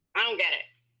 I don't get it.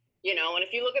 You know, and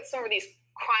if you look at some of these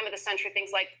crime of the century things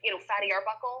like, you know, Fatty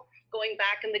Arbuckle, going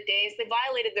back in the days, they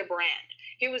violated their brand.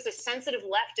 He was a sensitive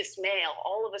leftist male,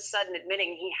 all of a sudden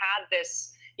admitting he had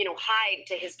this, you know, hide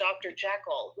to his Dr.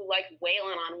 Jekyll, who liked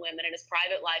wailing on women in his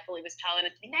private life while he was telling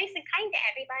it to be nice and kind to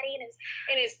everybody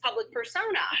in his public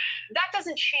persona. That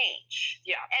doesn't change.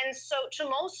 Yeah. And so to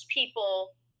most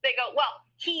people, they go, well,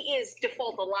 he is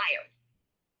default a liar.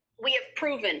 We have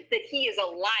proven that he is a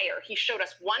liar. He showed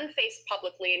us one face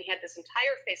publicly and he had this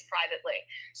entire face privately.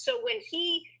 So when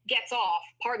he gets off,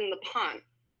 pardon the pun,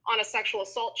 on a sexual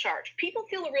assault charge, people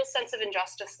feel a real sense of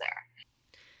injustice there.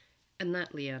 And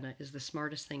that, Liana, is the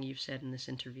smartest thing you've said in this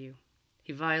interview.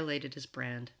 He violated his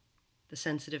brand. The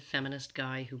sensitive feminist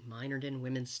guy who minored in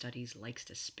women's studies likes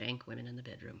to spank women in the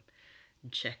bedroom.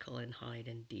 Jekyll and Hyde,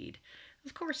 indeed.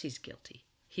 Of course he's guilty.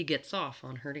 He gets off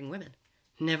on hurting women.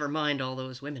 Never mind all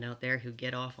those women out there who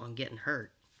get off on getting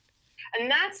hurt. And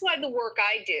that's why the work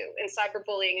I do in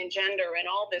cyberbullying and gender and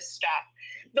all this stuff,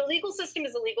 the legal system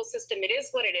is a legal system. It is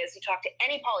what it is. You talk to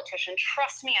any politician,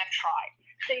 trust me, I've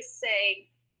tried. They say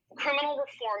criminal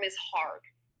reform is hard.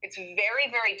 It's very,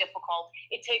 very difficult.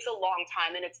 It takes a long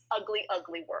time and it's ugly,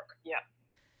 ugly work. Yeah.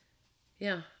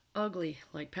 Yeah, ugly,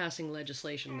 like passing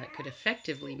legislation that could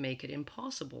effectively make it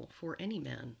impossible for any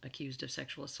man accused of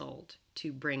sexual assault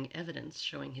to bring evidence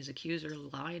showing his accuser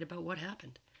lied about what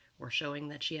happened, or showing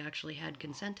that she actually had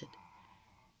consented.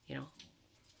 You know,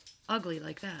 ugly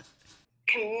like that.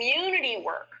 Community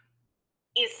work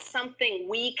is something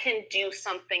we can do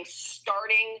something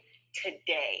starting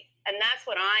today. And that's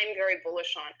what I'm very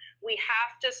bullish on. We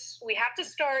have to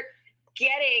start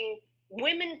getting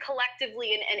women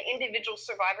collectively and individual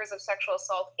survivors of sexual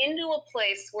assault into a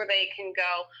place where they can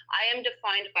go, I am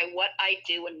defined by what I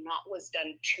do and not what's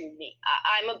done to me.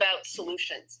 I'm about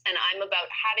solutions and I'm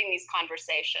about having these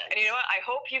conversations. And you know what? I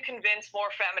hope you convince more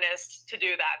feminists to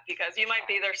do that because you might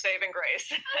be their saving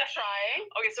grace. I'm trying.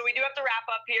 Okay, so we do have to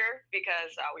wrap up here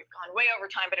because we've gone way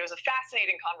over time, but it was a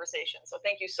fascinating conversation. So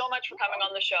thank you so much for coming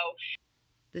on the show.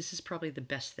 This is probably the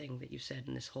best thing that you said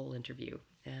in this whole interview.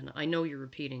 And I know you're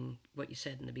repeating what you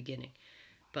said in the beginning,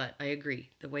 but I agree.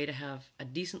 The way to have a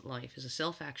decent life as a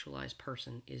self-actualized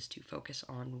person is to focus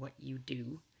on what you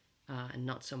do and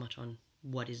not so much on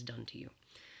what is done to you.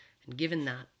 And given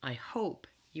that, I hope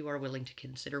you are willing to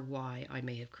consider why I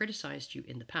may have criticized you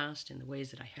in the past in the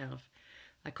ways that I have.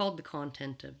 I called the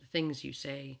content of the things you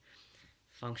say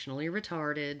functionally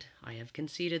retarded. I have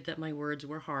conceded that my words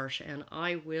were harsh, and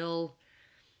I will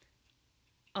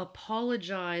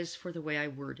apologize for the way I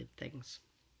worded things.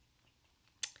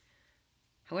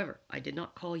 However, I did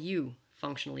not call you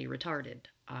functionally retarded.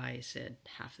 I said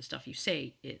half the stuff you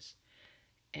say is.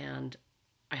 And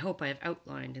I hope I have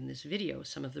outlined in this video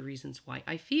some of the reasons why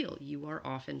I feel you are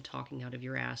often talking out of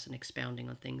your ass and expounding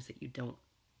on things that you don't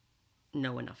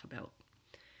know enough about.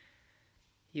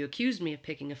 You accused me of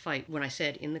picking a fight when I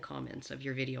said in the comments of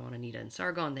your video on Anita and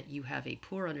Sargon that you have a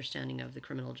poor understanding of the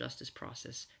criminal justice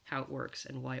process, how it works,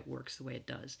 and why it works the way it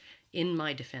does. In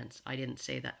my defense, I didn't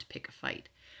say that to pick a fight.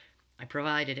 I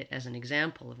provided it as an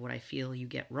example of what I feel you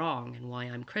get wrong and why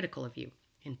I'm critical of you.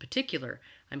 In particular,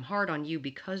 I'm hard on you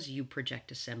because you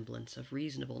project a semblance of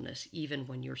reasonableness even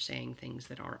when you're saying things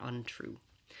that are untrue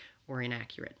or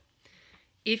inaccurate.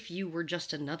 If you were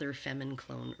just another femin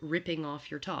clone ripping off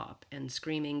your top and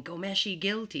screaming, Gomeshi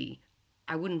guilty,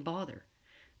 I wouldn't bother.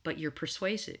 But you're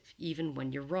persuasive, even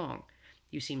when you're wrong.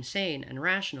 You seem sane and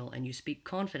rational, and you speak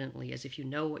confidently as if you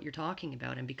know what you're talking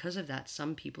about, and because of that,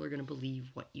 some people are going to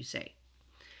believe what you say.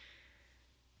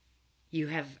 You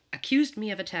have accused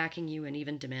me of attacking you and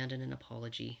even demanded an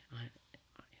apology. I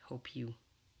hope you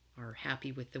are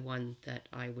happy with the one that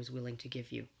I was willing to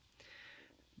give you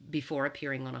before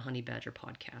appearing on a Honey Badger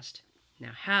podcast.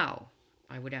 Now, how,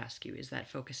 I would ask you, is that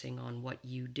focusing on what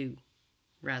you do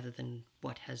rather than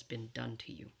what has been done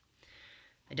to you?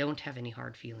 I don't have any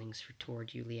hard feelings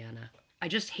toward you, Liana. I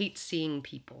just hate seeing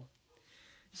people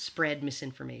spread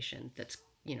misinformation that's,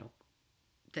 you know,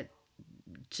 that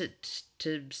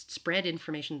to spread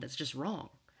information that's just wrong.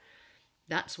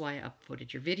 That's why I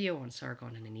upvoted your video on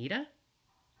Sargon and Anita.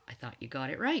 I thought you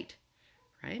got it right?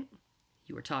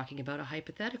 You were talking about a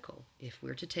hypothetical, if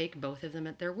we're to take both of them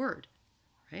at their word,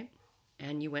 right?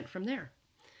 And you went from there.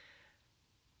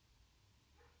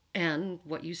 And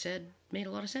what you said made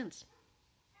a lot of sense.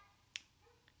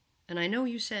 And I know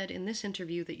you said in this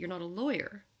interview that you're not a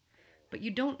lawyer, but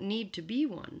you don't need to be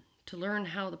one to learn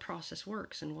how the process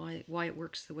works and why it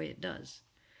works the way it does.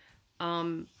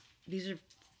 These are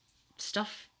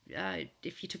stuff,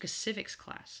 if you took a civics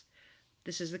class,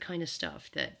 this is the kind of stuff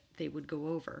that they would go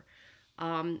over.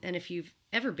 And if you've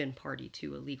ever been party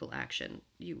to a legal action,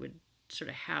 you would sort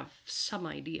of have some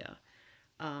idea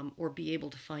or be able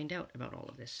to find out about all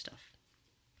of this stuff.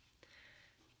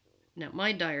 Now,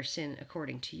 my dire sin,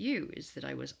 according to you, is that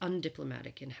I was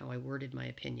undiplomatic in how I worded my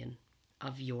opinion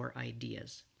of your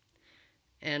ideas.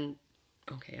 And,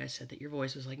 okay, I said that your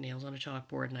voice was like nails on a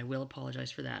chalkboard, and I will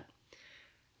apologize for that.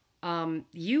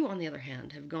 You, on the other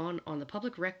hand, have gone on the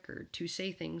public record to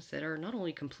say things that are not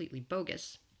only completely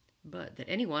bogus, but that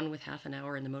anyone with half an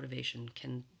hour in the motivation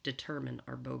can determine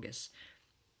are bogus.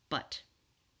 But,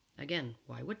 again,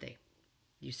 why would they?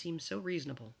 You seem so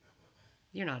reasonable.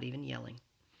 You're not even yelling.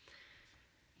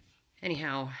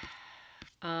 Anyhow,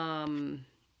 I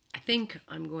think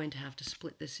I'm going to have to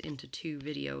split this into 2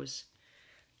 videos.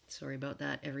 Sorry about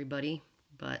that, everybody,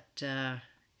 but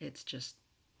it's just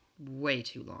way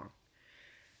too long.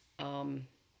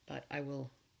 But I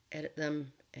will edit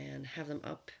them and have them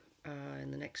up in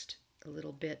the next a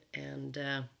little bit, and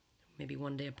maybe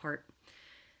one day apart.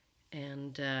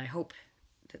 And I hope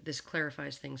that this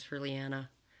clarifies things for Liana.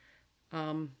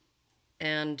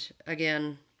 And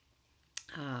again,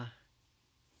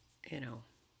 you know,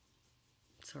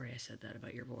 sorry I said that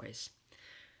about your voice.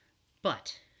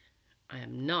 But I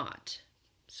am not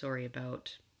sorry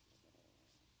about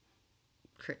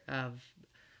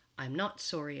I'm not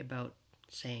sorry about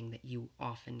saying that you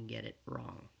often get it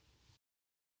wrong.